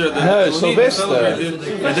Sylvester. No, Sylvester.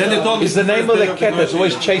 And then they told me It's the name of the cat that's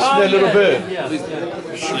always chasing that little bird. Yeah.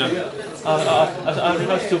 I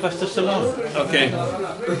know Sylvester Stallone. Okay.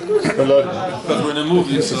 Stallone. Because we're in a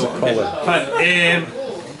movie, so fine.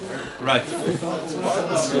 Right.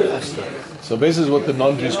 So this is what the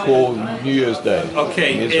non-Jews call New Year's Day.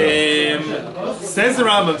 Okay. Says the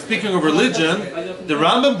Rambam, speaking of religion, the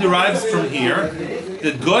Rambam derives from here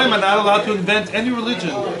that Goyim are not allowed to invent any religion.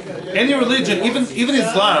 Any religion, even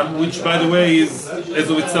Islam, which by the way is as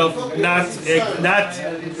of itself not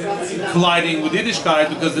colliding with Yiddishkeit,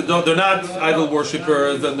 because they're not idol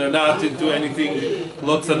worshippers and they're not into anything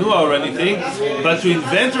lo tzanua or anything. But to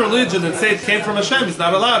invent a religion and say it came from Hashem is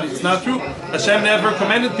not allowed. It's not true. Hashem never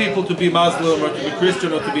commanded people to be Muslim or to be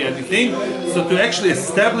Christian or to be anything. So to actually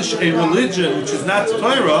establish a religion which is not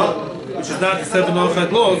Torah, which is not the 7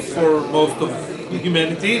 Noachide laws for most of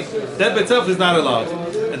humanity, that by itself is not allowed.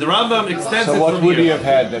 And the Rambam extends it from here. So what would he have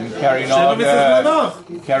had them carry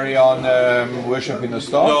on worshipping the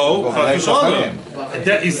star? No,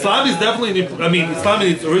 Islam is definitely, Islam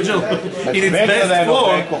in its original, in its best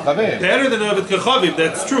form, better than Ovet Kechavim,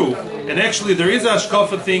 that's true. And actually there is a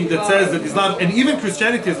Ashkafa thing that says that Islam, and even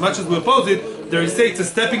Christianity, as much as we oppose it, they say it's a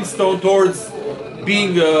stepping stone towards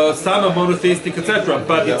being some are monotheistic, etc.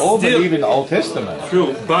 But They it's all still believe in the Old Testament.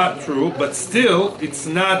 true, but still, it's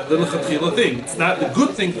not the lechatchila thing. It's not the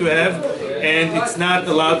good thing to have, and it's not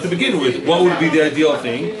allowed to begin with. What would be the ideal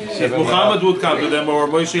thing? If Muhammad would come to them, or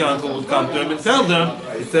Moshe Yankel would come to them and tell them,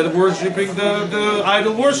 instead of worshiping the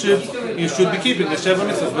idol worship, you should be keeping the Sheva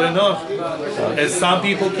Mitzvahs, but enough, as some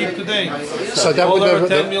people keep today. So that All would over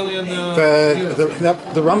 10 million.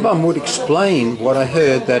 the Rambam would explain what I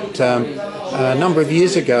heard, that a number of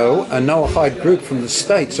years ago a Noahide group from the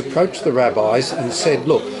States approached the rabbis and said,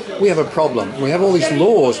 look, we have a problem. We have all these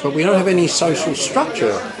laws, but we don't have any social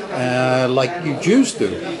structure like you Jews do.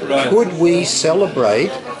 Right. Could we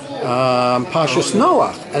celebrate Parshas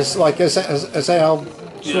Noah as our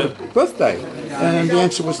sort of birthday? And the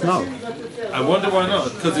answer was no. I wonder why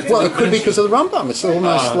not. Because it's Well, it could be because of the Rambam. It's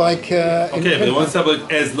almost like... okay, but they want to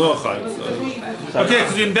celebrate as Noachide. Okay,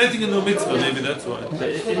 because you're inventing a new mitzvah, maybe that's why.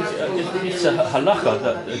 It's a halacha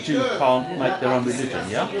that a Jew can't make their own religion,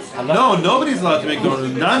 yeah? Halacha. No, nobody's allowed to make their own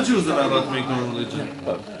religion. Non-Jews are not allowed to make their own religion.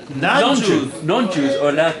 Non-Jews are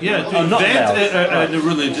allowed. Yeah, to are not invent allowed. a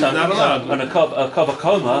religion is not allowed. And a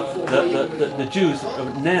kavakoma, the Jews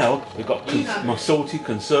now, they've got Masorti,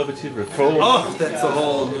 conservative, reform. Oh, that's a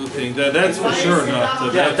whole new thing. That's for sure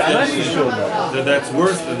not. That's for sure not. That's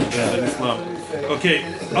worse than Islam. Okay,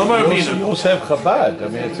 Omar You Pina. also have Chabad. I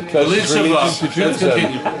mean, it's a closest religion to Let's Judaism.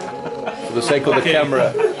 continue. For the sake of the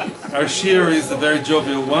camera. Our shir is a very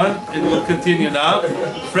jovial one, and we'll continue now.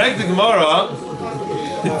 Frag the Gemara.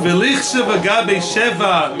 The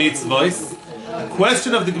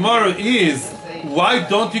question of the Gemara is, why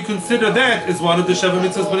don't you consider that as one of the Sheva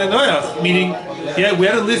Mitzvahs B'nai Noach? Meaning, yeah, we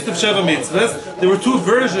had a list of Sheva Mitzvahs. There were two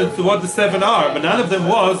versions to what the 7 are, but none of them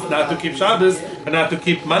was not to keep Shabbos and not to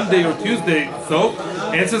keep Monday or Tuesday. So,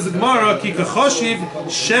 answers the Gemara, Ki kachoshiv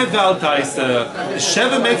Sheva al Taisa. The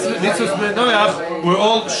Sheva Mitzvahs B'nai Noach were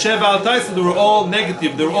all Sheva al Taisa. They were all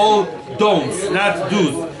negative. They were all don'ts, not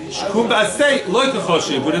do's. Shkum ba'asei loy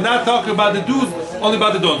kachoshiv. We're not talking about the do's, only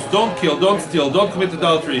about the don'ts. Don't kill, don't steal, don't commit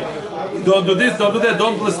adultery. Don't do this, don't do that,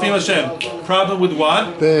 don't blaspheme Hashem. Problem with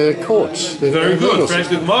what? The courts. Very good. Fresh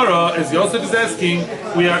Gemara, as Yosef is asking,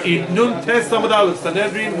 we are in Nun Tes Amud Aleph.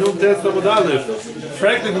 Sanhedrin, Nun Tes Amud Aleph.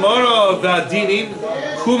 Fresh Gemara, V'adinim,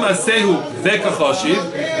 Kum Asehu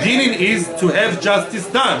V'kachoshiv. Dinin is to have justice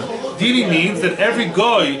done. Dinin means that every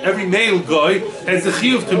goy, every male goy, has a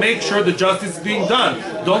chiyuv to make sure the justice is being done.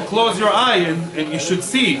 Don't close your eye, and you should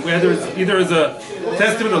see, whether it's either as a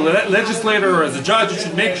testament or legislator or as a judge, you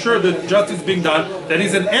should make sure that justice is being done. That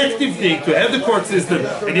is an active thing to have the court system,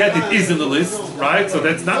 and yet it is in the list, right? So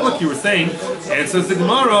that's not what you were saying. And so the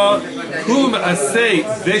Gemara, Kum Asei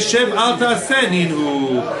Veshem Al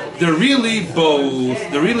Ta'aseninu. They're really both.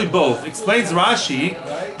 They're really both. Explains Rashi.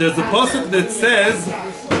 There's a pasuk that says,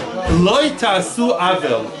 Loi ta'asu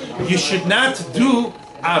avel. You should not do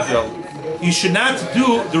avel. You should not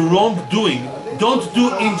do the wrongdoing. Don't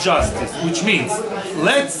do injustice, which means,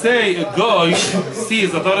 let's say a guy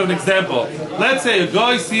sees, I thought of an example. Let's say a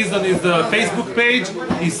guy sees on his Facebook page,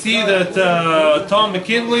 he sees that Tom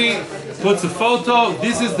McKinley puts a photo.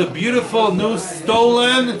 This is the beautiful new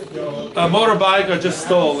stolen motorbike I just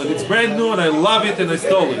stole, and it's brand new and I love it and I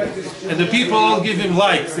stole it. And the people all give him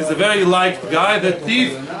likes. He's a very liked guy, that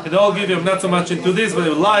thief, and they all give him, not so much into this, but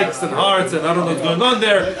likes and hearts and I don't know what's going on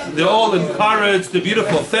there. They all encourage the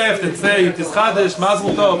beautiful theft and say it is Chadesh,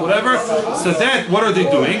 Mazel Tov, whatever. So that, what are they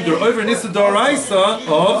doing? They're over Nisa Doraisa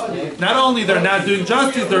of, not only they're not doing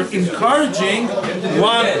justice, they're encouraging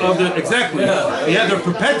one of the, exactly, yeah, they're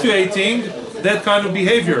perpetuating that kind of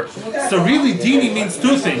behavior. So really dini means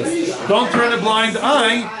two things. Don't turn a blind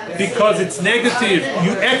eye because it's negative.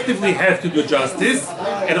 You actively have to do justice.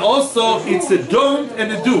 And also it's a don't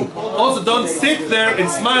and a do. Also don't sit there and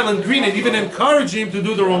smile and grin and even encourage him to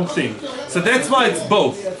do the wrong thing. So that's why it's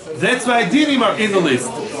both. That's why dinim are in the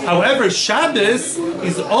list. However, Shabbos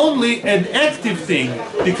is only an active thing,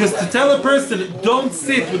 because to tell a person don't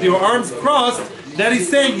sit with your arms crossed, that is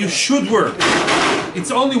saying you should work.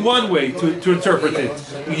 It's only one way to interpret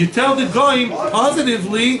it. You tell the goyim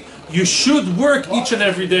positively, you should work each and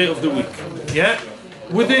every day of the week. Yeah?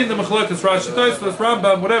 Within the Mechlokas, Rashi, Tosfos,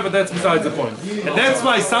 Rambam, whatever, that's besides the point. And that's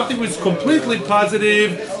why something which is completely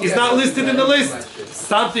positive is not listed in the list.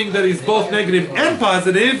 Something that is both negative and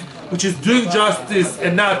positive, which is doing justice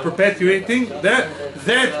and not perpetuating,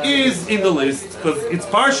 that is in the list, because it's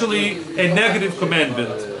partially a negative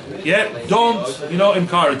commandment. Yeah, don't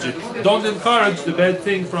encourage it. Don't encourage the bad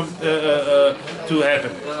thing from to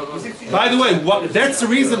happen. By the way, that's the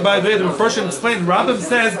reason, by the way, the Mepharshim explained, Rambam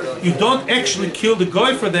says you don't actually kill the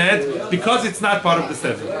guy for that because it's not part of the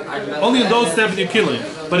 7. Only in those 7 you kill him.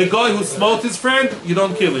 But a guy who smote his friend, you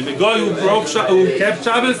don't kill him. A guy who kept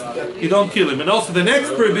Shabbos, you don't kill him. And also the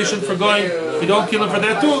next prohibition for going, you don't kill him for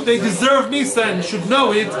that too. They deserve Misa and should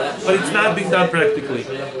know it, but it's not being done practically.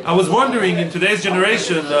 I was wondering in today's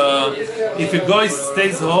generation if a guy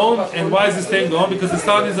stays home, and why is he staying home? Because his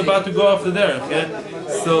son is about to go off the derech. Yeah?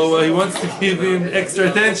 So he wants to give him extra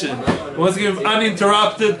attention. He wants to give him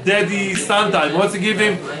uninterrupted daddy-son time. He wants to give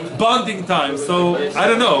him bonding time. So I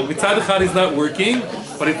don't know. Mitzad Echad is not working,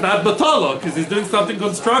 but it's not batala because he's doing something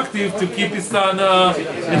constructive to keep his son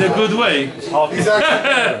in a good way.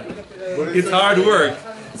 It's hard work.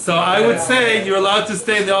 So I would say you're allowed to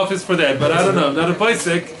stay in the office for that. But I don't know. I'm not a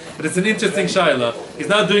paisik. But it's an interesting shaila. He's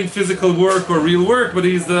not doing physical work or real work, but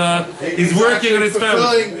he's working on his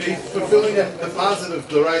family. He's fulfilling the positive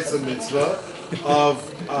Doraisa mitzvah of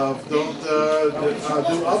don't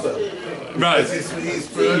do other. Right. He's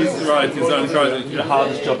right. He's on the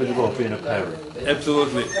hardest job in the world, being a parent.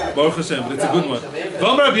 Absolutely. Baruch Hashem, but it's a good one.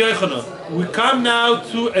 We come now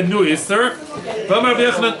to a new Easter.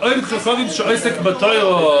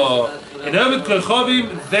 And Ovid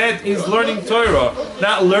Klechovim, that is learning Torah.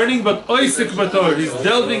 Not learning, but Oisik B'Torah. He's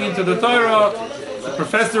delving into the Torah. He's a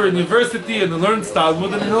professor in university and he learns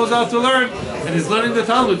Talmud and he knows how to learn. And he's learning the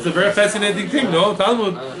Talmud. It's a very fascinating thing, no?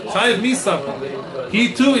 Talmud, Chayev Misa.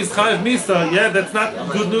 He too is Chayev Misa. Yeah, that's not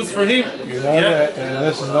good news for him. You know, and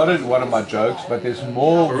this is not one of my jokes, but there's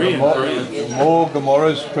more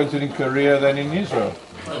Gemaras printed in Korea than in Israel.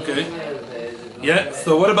 Okay. Yeah,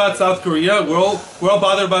 so what about South Korea? We're all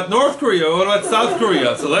bothered about North Korea. What about South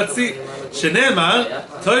Korea? So let's see. Shenemar,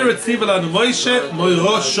 Torah tziva lanu Moshe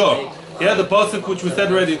moirosho. Yeah, the pasuk which we said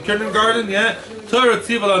already in kindergarten. Yeah, Torah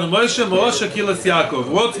tziva lanu Moshe moirosho kilas Yaakov.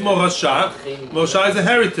 What's morasha? Morasha is a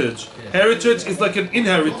heritage. Heritage is like an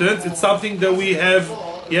inheritance. It's something that we have,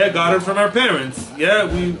 gotten from our parents. Yeah,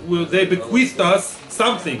 they bequeathed us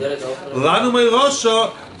something. Lanu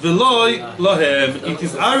moirosho. It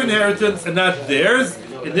is our inheritance and not theirs,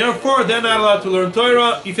 and therefore they're not allowed to learn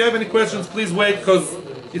Torah. If you have any questions, please wait because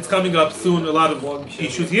it's coming up soon. A lot of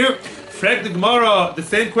issues here. Frag the Gemara, the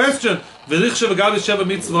same question.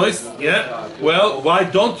 Yeah. Well, why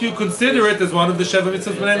don't you consider it as one of the Sheva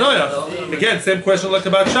Mitzvahs B'nai Noach? Again, same question like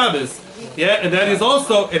about Shabbos. Yeah, and that is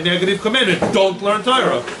also a negative commandment. Don't learn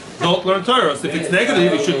Torah. Don't learn Torah. So if it's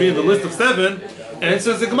negative, it should be in the list of 7. And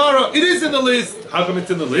says the Gemara, it is in the list. How come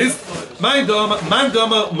it's in the list? Mandama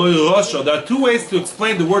moirosho. There are 2 ways to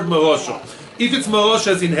explain the word moirosho. If it's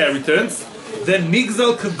moirosho as inheritance, then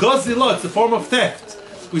migzal kagozilo, it's a form of theft.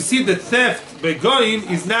 We see that theft by goyim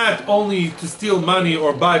is not only to steal money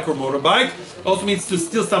or bike or motorbike, also means to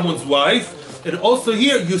steal someone's wife. And also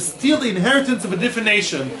here, you steal the inheritance of a different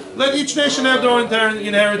nation. Let each nation have their own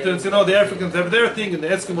inheritance. You know, the Africans have their thing, and the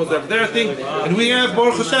Eskimos have their thing. And we have,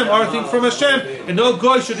 Baruch Hashem, our thing from Hashem. And no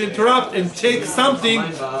guy should interrupt and take something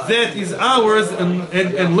that is ours and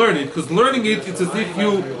learn it. Because learning it, it's as if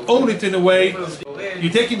you own it in a way.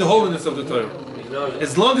 You're taking the holiness of the Torah.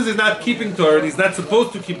 As long as he's not keeping Torah, and he's not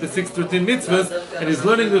supposed to keep the 613 mitzvahs, and he's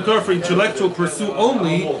learning the Torah for intellectual pursuit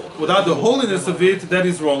only, without the holiness of it, that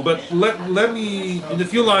is wrong. But let me, in a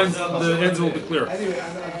few lines, the answer will be clear.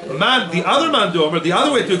 The other man domer, the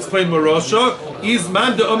other way to explain Morosha, is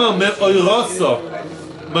man domer me'oiroso.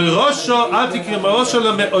 Me'oirosho, atikir me'oirosho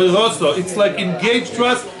la me'oiroso. It's like engaged to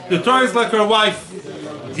us. The Torah is like our wife.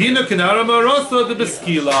 Dina kenara me'oiroso de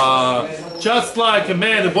beskila. Just like a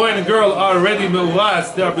man, a boy and a girl are already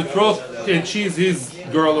me'uras, they are betrothed and she's his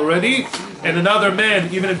girl already, and another man,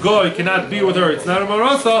 even a goy, cannot be with her, it's not a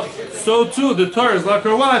marasa, so too the Torah is like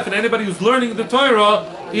her wife, and anybody who's learning the Torah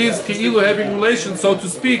is ke'ilu having relations, so to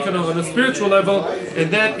speak, on a spiritual level, and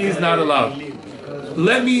that is not allowed.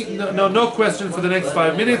 No question for the next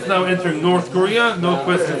 5 minutes, now entering North Korea, no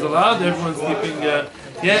questions allowed, everyone's keeping...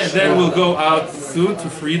 and then we'll go out soon to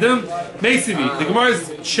freedom. Meisivi, the Gemara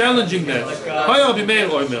is challenging that.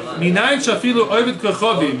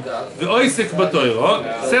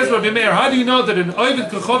 Says Rabbi Meir, how do you know that an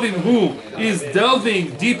Ovid Kechovim who is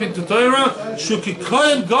delving deep into Torah,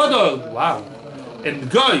 Shukikoyen Gadol, wow.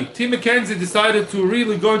 And Guy, Tim McKenzie decided to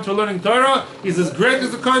really go into learning Torah, is as great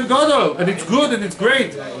as the Kohen Gadol, and it's good and it's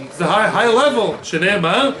great. It's a high level. It says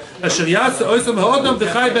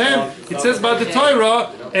about the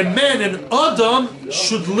Torah, a man, an Adam,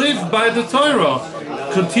 should live by the Torah.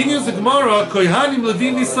 Continues the Gemara, Kohanim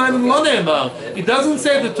Levim Yisrael and Lo Ne'emar. It doesn't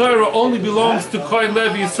say the Torah only belongs to Kohen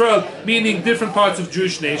Levi Yisrael, meaning different parts of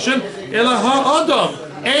Jewish nation. Ela ha Adam.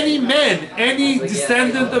 any man, any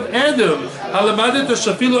descendant of Adam,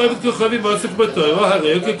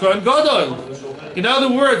 in other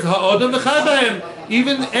words,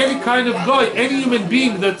 even any kind of guy, any human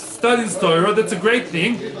being that studies Torah, that's a great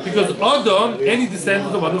thing, because Adam, any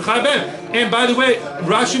descendant of Adam, and by the way,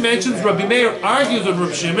 Rashi mentions Rabbi Meir argues on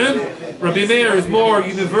Rabbi Shimon. Rabbi Meir is more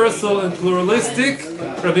universal and pluralistic.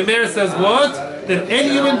 Rabbi Meir says what? That any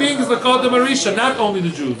human being is like Adam Arisha, not only the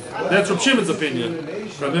Jews. That's Rabbi Shimon's opinion.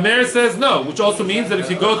 Rabbi Meir says no, which also means that if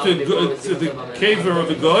you go to the caver of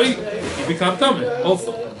a goy, you become Tameh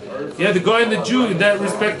also. Yeah, the guy and the Jew in that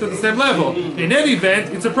respect are the same level. In any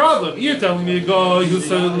event, it's a problem. You're telling me a guy who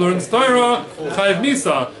learns Torah, Chayiv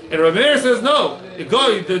Misa. And Rabbi Meir says no. A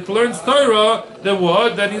guy that learns Torah, then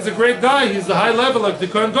what? Then he's a great guy. He's a high level like the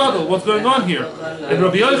Kohen Gadol. What's going on here? And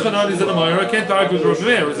Rabbi Yochanan is an Amora. Can't argue with Rabbi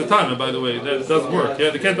Meir. He's a Tana, by the way. That doesn't work. Yeah,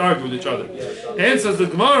 they can't argue with each other. And says the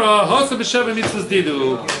Gemara, Hasa b'sheva mitzvahs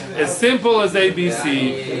didu. As simple as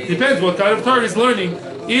ABC. Depends what kind of Torah he's learning.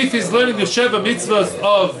 If he's learning the Sheva mitzvahs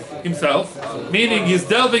of himself, meaning he's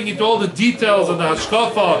delving into all the details of the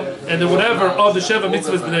hashkafa and the whatever of the Sheva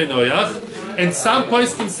mitzvahs b'nei Noach, and some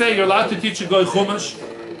place can say you're allowed to teach a guy chumash,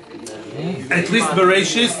 at least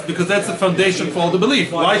Bereshis, because that's the foundation for all the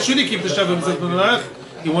belief. Why should he keep the Sheva mitzvahs b'nei Noach?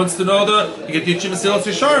 He wants to know you can teach him Mesilas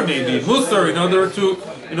Yesharim, maybe Musar,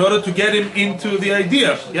 in order to get him into the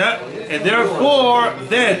idea, yeah. And therefore,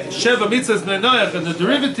 that Sheva mitzvahs b'nei Noach and the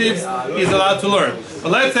derivatives he's allowed to learn.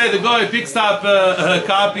 But let's say the guy picks up a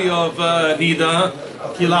copy of Nida,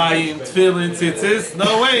 Kilayim, Tefillin, Tzitzis.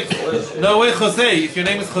 No way, Jose. If your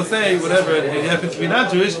name is Jose, whatever, and you happen to be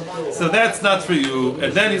not Jewish, so that's not for you.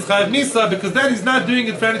 And then he's Chayiv Misa, because then he's not doing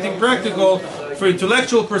it for anything practical, for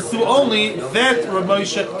intellectual pursuit only. That Rav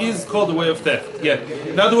Moshe is called the way of theft. Yeah.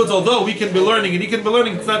 In other words, although we can be learning and he can be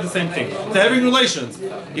learning, it's not the same thing. They're having relations.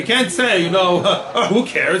 You can't say, who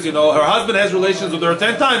cares? Her husband has relations with her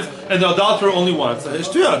 10 times and the adulterer only once.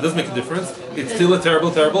 It doesn't make a difference. It's still a terrible,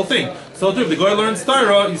 terrible thing. So too, if the guy learns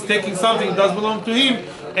Torah, he's taking something that does belong to him,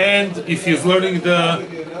 and if he's learning the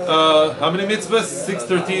how many mitzvahs?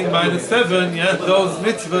 613 minus 7. Yeah, those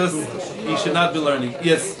mitzvahs he should not be learning.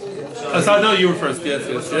 Yes. So I know you were first. Yes.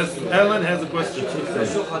 Ellen has a question.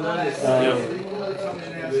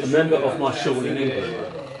 A member of my shul in England,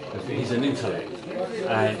 he's an intellect,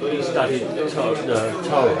 and he studied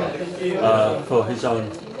Torah for his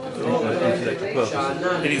own intellectual purpose.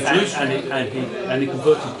 And he's Jewish? And he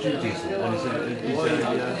converted to Judaism, and he's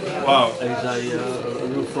a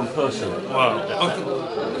Lutheran person. Wow. Okay.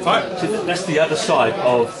 Fine. So that's the other side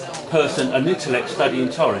of an intellect studying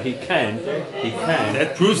Torah. He can.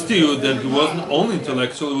 That proves to you that he wasn't only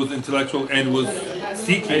intellectual, he was intellectual and was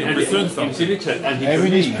seeking and pursuing something. Maybe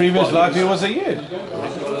in his previous life he was a Yid.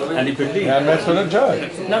 And he believed. And that's not a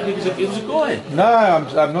joke. No, he was a guy. No,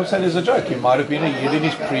 I'm not saying it's a joke. He might have been a Yid in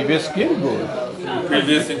his previous Gilgul.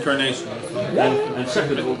 Previous incarnation. And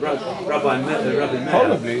secondly, Rabbi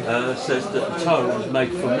Meir says that the Torah was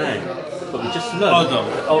made for man. But we just learned.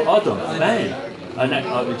 Adam, man.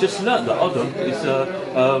 And we just learned that Adam is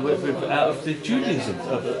out of the Judaism.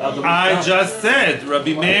 I just said,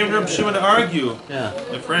 Rabbi Meir and Rabbi Shimon argue. Yeah.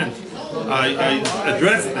 My friend. I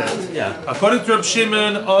addressed that. Yeah. According to Rabbi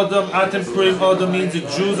Shimon, Adam, Atem Kurim, Adam means that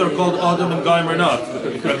Jews are called Adam and Goyim are not.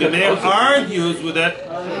 Rabbi Meir argues with that.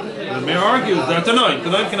 Rabbi Meir argues that Tanoim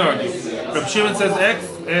can argue. Rabbi Shimon says X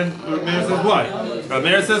and Rabbi Meir says Y. Rabbi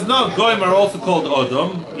Meir says no, Goyim are also called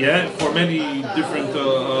Adam, for many different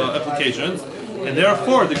applications. And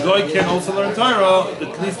therefore, the Goy can also learn Torah,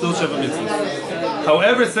 at least those Sheva mitzvahs.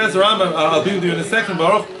 However, says the Rambam, I'll be with you in a second,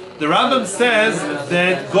 Baruch, the Rambam says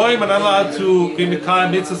that Goyim are not allowed to be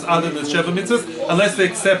Mikayim mitzvahs other than Sheva mitzvahs unless they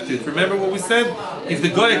accept it. Remember what we said? If the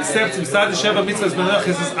Goy accepts beside the Sheva mitzvahs,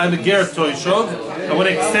 he says, I'm a ger Toishov, I want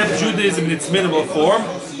to accept Judaism in its minimal form,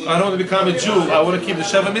 I don't want to become a Jew, I want to keep the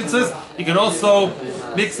Sheva mitzvahs, he can also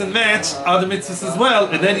mix and match other mitzvahs as well,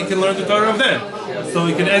 and then he can learn the Torah of them. So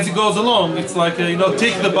he can, as he goes along, it's like,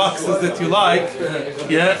 tick the boxes that you like.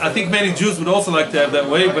 Yeah, I think many Jews would also like to have that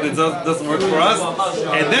way, but it doesn't work for us.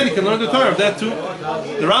 And then he can learn the Torah of that too.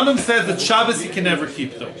 The Rambam says that Shabbos he can never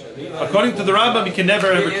keep though. According to the Rambam, he can never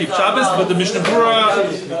ever keep Shabbos, but the Mishnah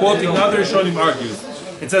Berurah, quoting other Rishonim, argues.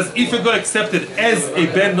 It says, if a guy accepted as a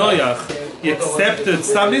Ben Noach, he accepted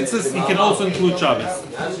some mitzvahs, he can also include Shabbos,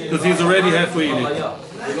 because he's already halfway in it.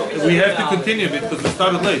 We have to continue a bit because we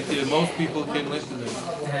started late. Yeah, most people came late today.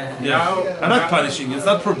 Yeah, I'm not punishing you. It's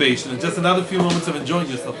not probation. It's just another few moments of enjoying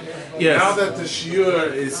yourself. Yes. Now that the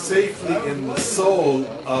shiur is safely in the soul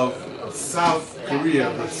of South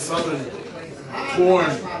Korea, the southern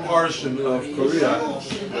torn portion of Korea.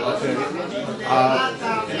 Okay,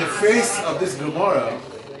 in the face of this Gemara,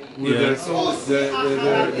 where they're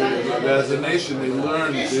as a nation, they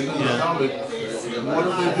learn the Talmud. What do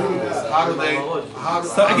they do with this? How do they?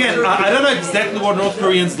 So again, I don't know exactly what North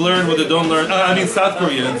Koreans learn, what they don't learn. I mean, South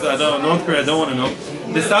Koreans. I don't. North Korea, I don't want to know.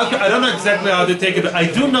 The South, I don't know exactly how they take it. But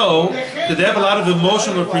I do know that they have a lot of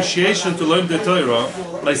emotional appreciation to learn the Torah.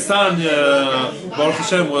 My son, Baruch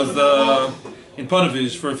Hashem, was in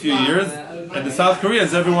Ponevezh for a few years, and the South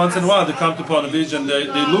Koreans every once in a while they come to Ponevezh and they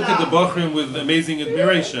look at the Bochrim with amazing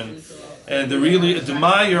admiration, and they really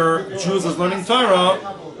admire Jews as learning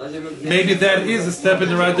Torah. Maybe that is a step in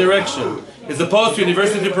the right direction, as opposed to a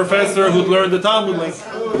university professor who'd learn the Talmud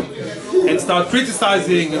and start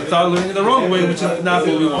criticizing and start learning the wrong way, which is not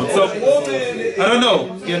what we want. So, I don't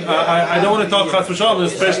know. Again, I don't want to talk Chas v'Shalom,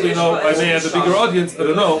 especially, I may have a bigger audience, I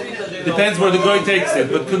don't know. Depends where the guy takes it.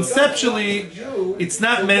 But conceptually, it's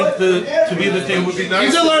not meant to be the thing. If they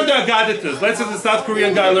learn the Agaditas, let's say the South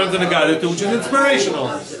Korean guy learns an Agadita, which is inspirational.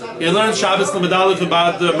 He learns Shabbos Lamadalit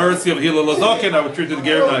about the mercy of Hillel Azokin. I would treat the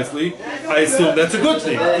Ger nicely. I assume that's a good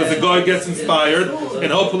thing, because the guy gets inspired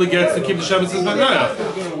and hopefully gets to keep the Shabbos as Magaya.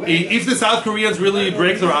 If the South Koreans really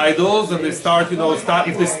break their idols and they start,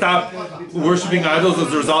 if they stop worshipping idols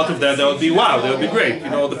as a result of that, that would be wow, that would be great.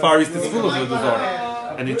 The Far East is full of it,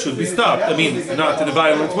 and it should be stopped. I mean, not in a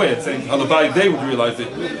violent way. It's saying Halabai, they would realize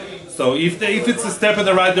it. So if it's a step in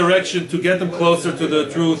the right direction to get them closer to the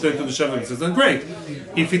truth and to the Shem, then great.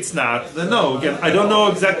 If it's not, then no. Again, I don't know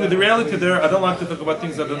exactly the reality there. I don't like to talk about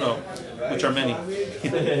things I don't know, which are many.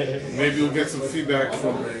 Maybe we'll get some feedback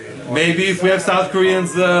from. Maybe if we have South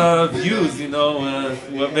Koreans' views,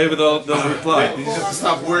 maybe they'll reply. You just have to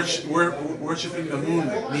stop worshiping the moon.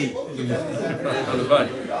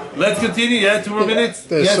 Let's continue. Yeah, 2 more minutes.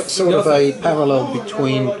 There's sort of a parallel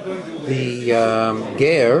between the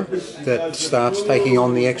ger that starts taking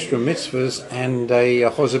on the extra mitzvahs and a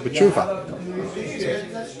chozer b'tshuva.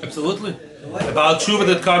 Absolutely. About tshuva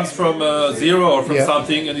that comes from zero or from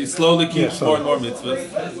something, and he slowly keeps more and more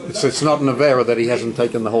mitzvahs. So it's not an avera that he hasn't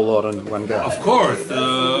taken the whole lot in one go. Of course,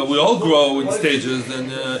 we all grow in stages,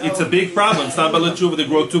 and it's a big problem. Some bala tshuva, they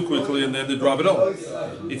grow too quickly and then they drop it all.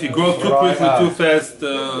 If you grow too quickly, too fast,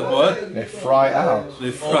 what? They fry out.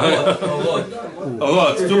 They fry out. A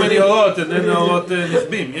lot. Too many a lot, and then a lot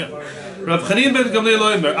nisbim, yeah. Rav Chanin ben Gamliel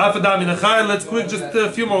Omer, Af Adam min Achai. Let's quick, just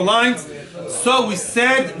a few more lines. So we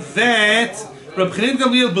said that Rabbi Chanin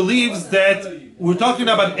Gamliel believes that we're talking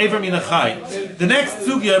about Ever Min Achai. The next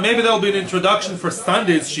sugya, maybe there will be an introduction for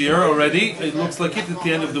Sunday's shir already. It looks like it at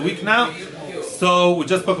the end of the week now. So we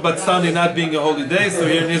just spoke about Sunday not being a holy day. So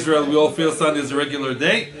here in Israel, we all feel Sunday is a regular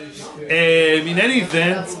day. In any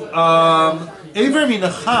event, Ever Min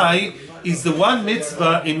Achai is the one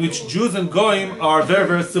mitzvah in which Jews and Goyim are very,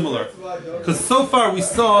 very similar. Because so far we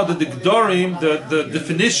saw that the Gdorim, the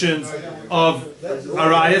definitions of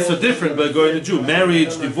arayas are different by going to Jew.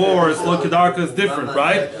 Marriage, divorce, lo kedarka is different,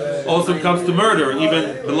 right? Also when it comes to murder,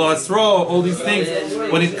 even below Asra, all these things.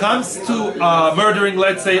 When it comes to murdering,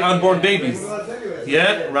 let's say, unborn babies,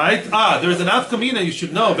 yeah, right? There's an afkamina you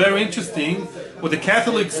should know, very interesting. What the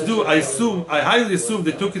Catholics do, I highly assume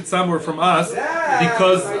they took it somewhere from us,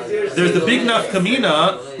 because there's a big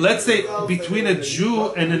nafkamina, let's say, between a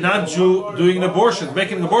Jew and a non-Jew doing an abortion,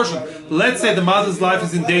 making an abortion. Let's say the mother's life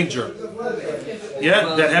is in danger.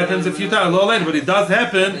 Yeah, that happens a few times, but it does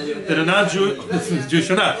happen that a non-Jewish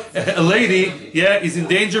or not, a lady, is in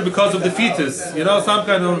danger because of the fetus, some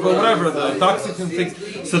kind of whatever, the toxic and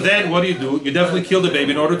things. So then what do? You definitely kill the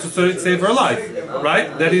baby in order to save her life,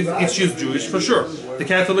 right? That is, if she's Jewish, for sure. The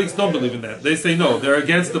Catholics don't believe in that. They say no, they're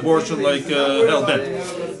against abortion like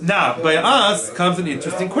hell-bent. Now, by us comes an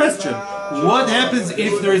interesting question. What happens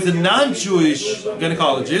if there is a non-Jewish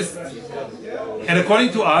gynecologist, and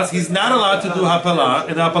according to us, he's not allowed to do hapala,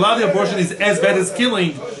 and hapala, the abortion, is as bad as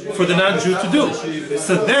killing for the non-Jew to do.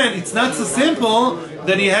 So then, it's not so simple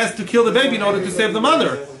that he has to kill the baby in order to save the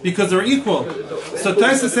mother, because they're equal. So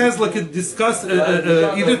Tosfos says, like it discussed,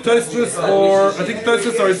 either Tosfos or, I think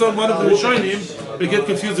Tosfos or his own one of the Rishonim, we get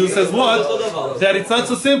confused who says what, that it's not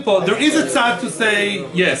so simple. There is a tzad to say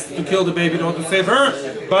yes, to kill the baby in order to save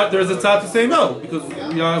her, but there's a tzad to say no, because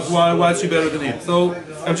why is she better than him? So,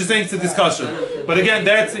 I'm just saying it's a discussion. But again,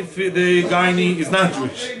 that's if the gynae is not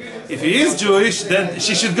Jewish. If he is Jewish, then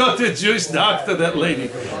she should go to a Jewish doctor, that lady.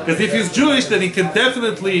 Because if he's Jewish, then he can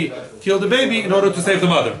definitely kill the baby in order to save the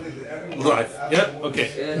mother. life. Yeah? Okay.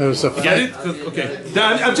 There was a Get it? Okay.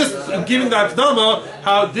 I'm just giving the akdama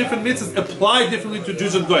how different mitzvahs apply differently to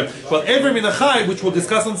Jews and Goyim. Well, every minachai, which we'll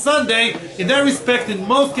discuss on Sunday, in that respect, in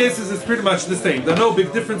most cases, is pretty much the same. There are no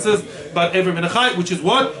big differences about every minachai, which is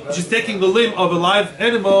what? Which is taking the limb of a live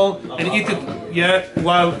animal and eat it,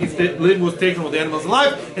 while if the limb was taken while the animal is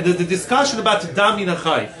alive. And there's the discussion about dam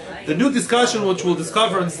minachai. The new discussion, which we'll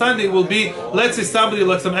discover on Sunday, will be, let's say somebody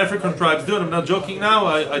like some African tribes do, and I'm not joking now,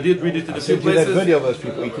 I did read it in a few places. that video of those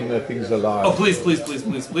people eating their things alive. Oh, please.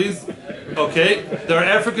 Okay, there are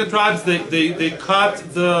African tribes, they make a cut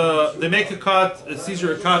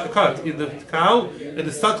in the cow, and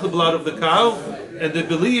they suck the blood of the cow, and they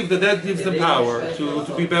believe that gives them power to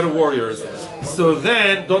be better warriors. So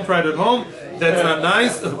then, don't try it at home. That's not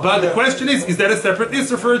nice, but the question is that a separate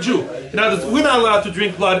Isser for a Jew? In other words, we're not allowed to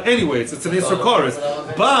drink blood anyways, it's an Isser chorus.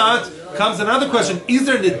 But, comes another question, is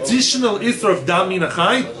there an additional Isser of Dam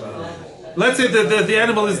Minachai? Let's say that the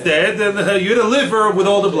animal is dead, and you eat a liver with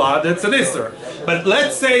all the blood, that's an Isser. But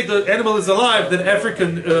let's say the animal is alive, the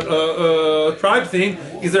African tribe thing,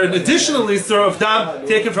 is there an additional Isser of Dam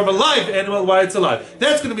taken from a live animal while it's alive?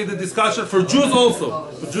 That's going to be the discussion for Jews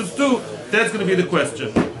also. For Jews too, that's going to be the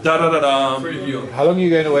question. Preview. How long are you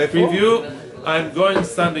going away for? Preview. I'm going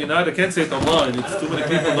Sunday night. I can't say it online. It's too many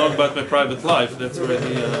people know about my private life. That's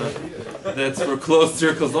already. That's for closed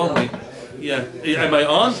circles only. Yeah. Am I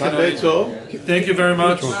on? Sunday too. Thank you very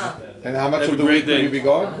much. And how much Have of a the great week will day. you be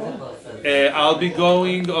gone? I'll be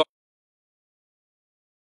going.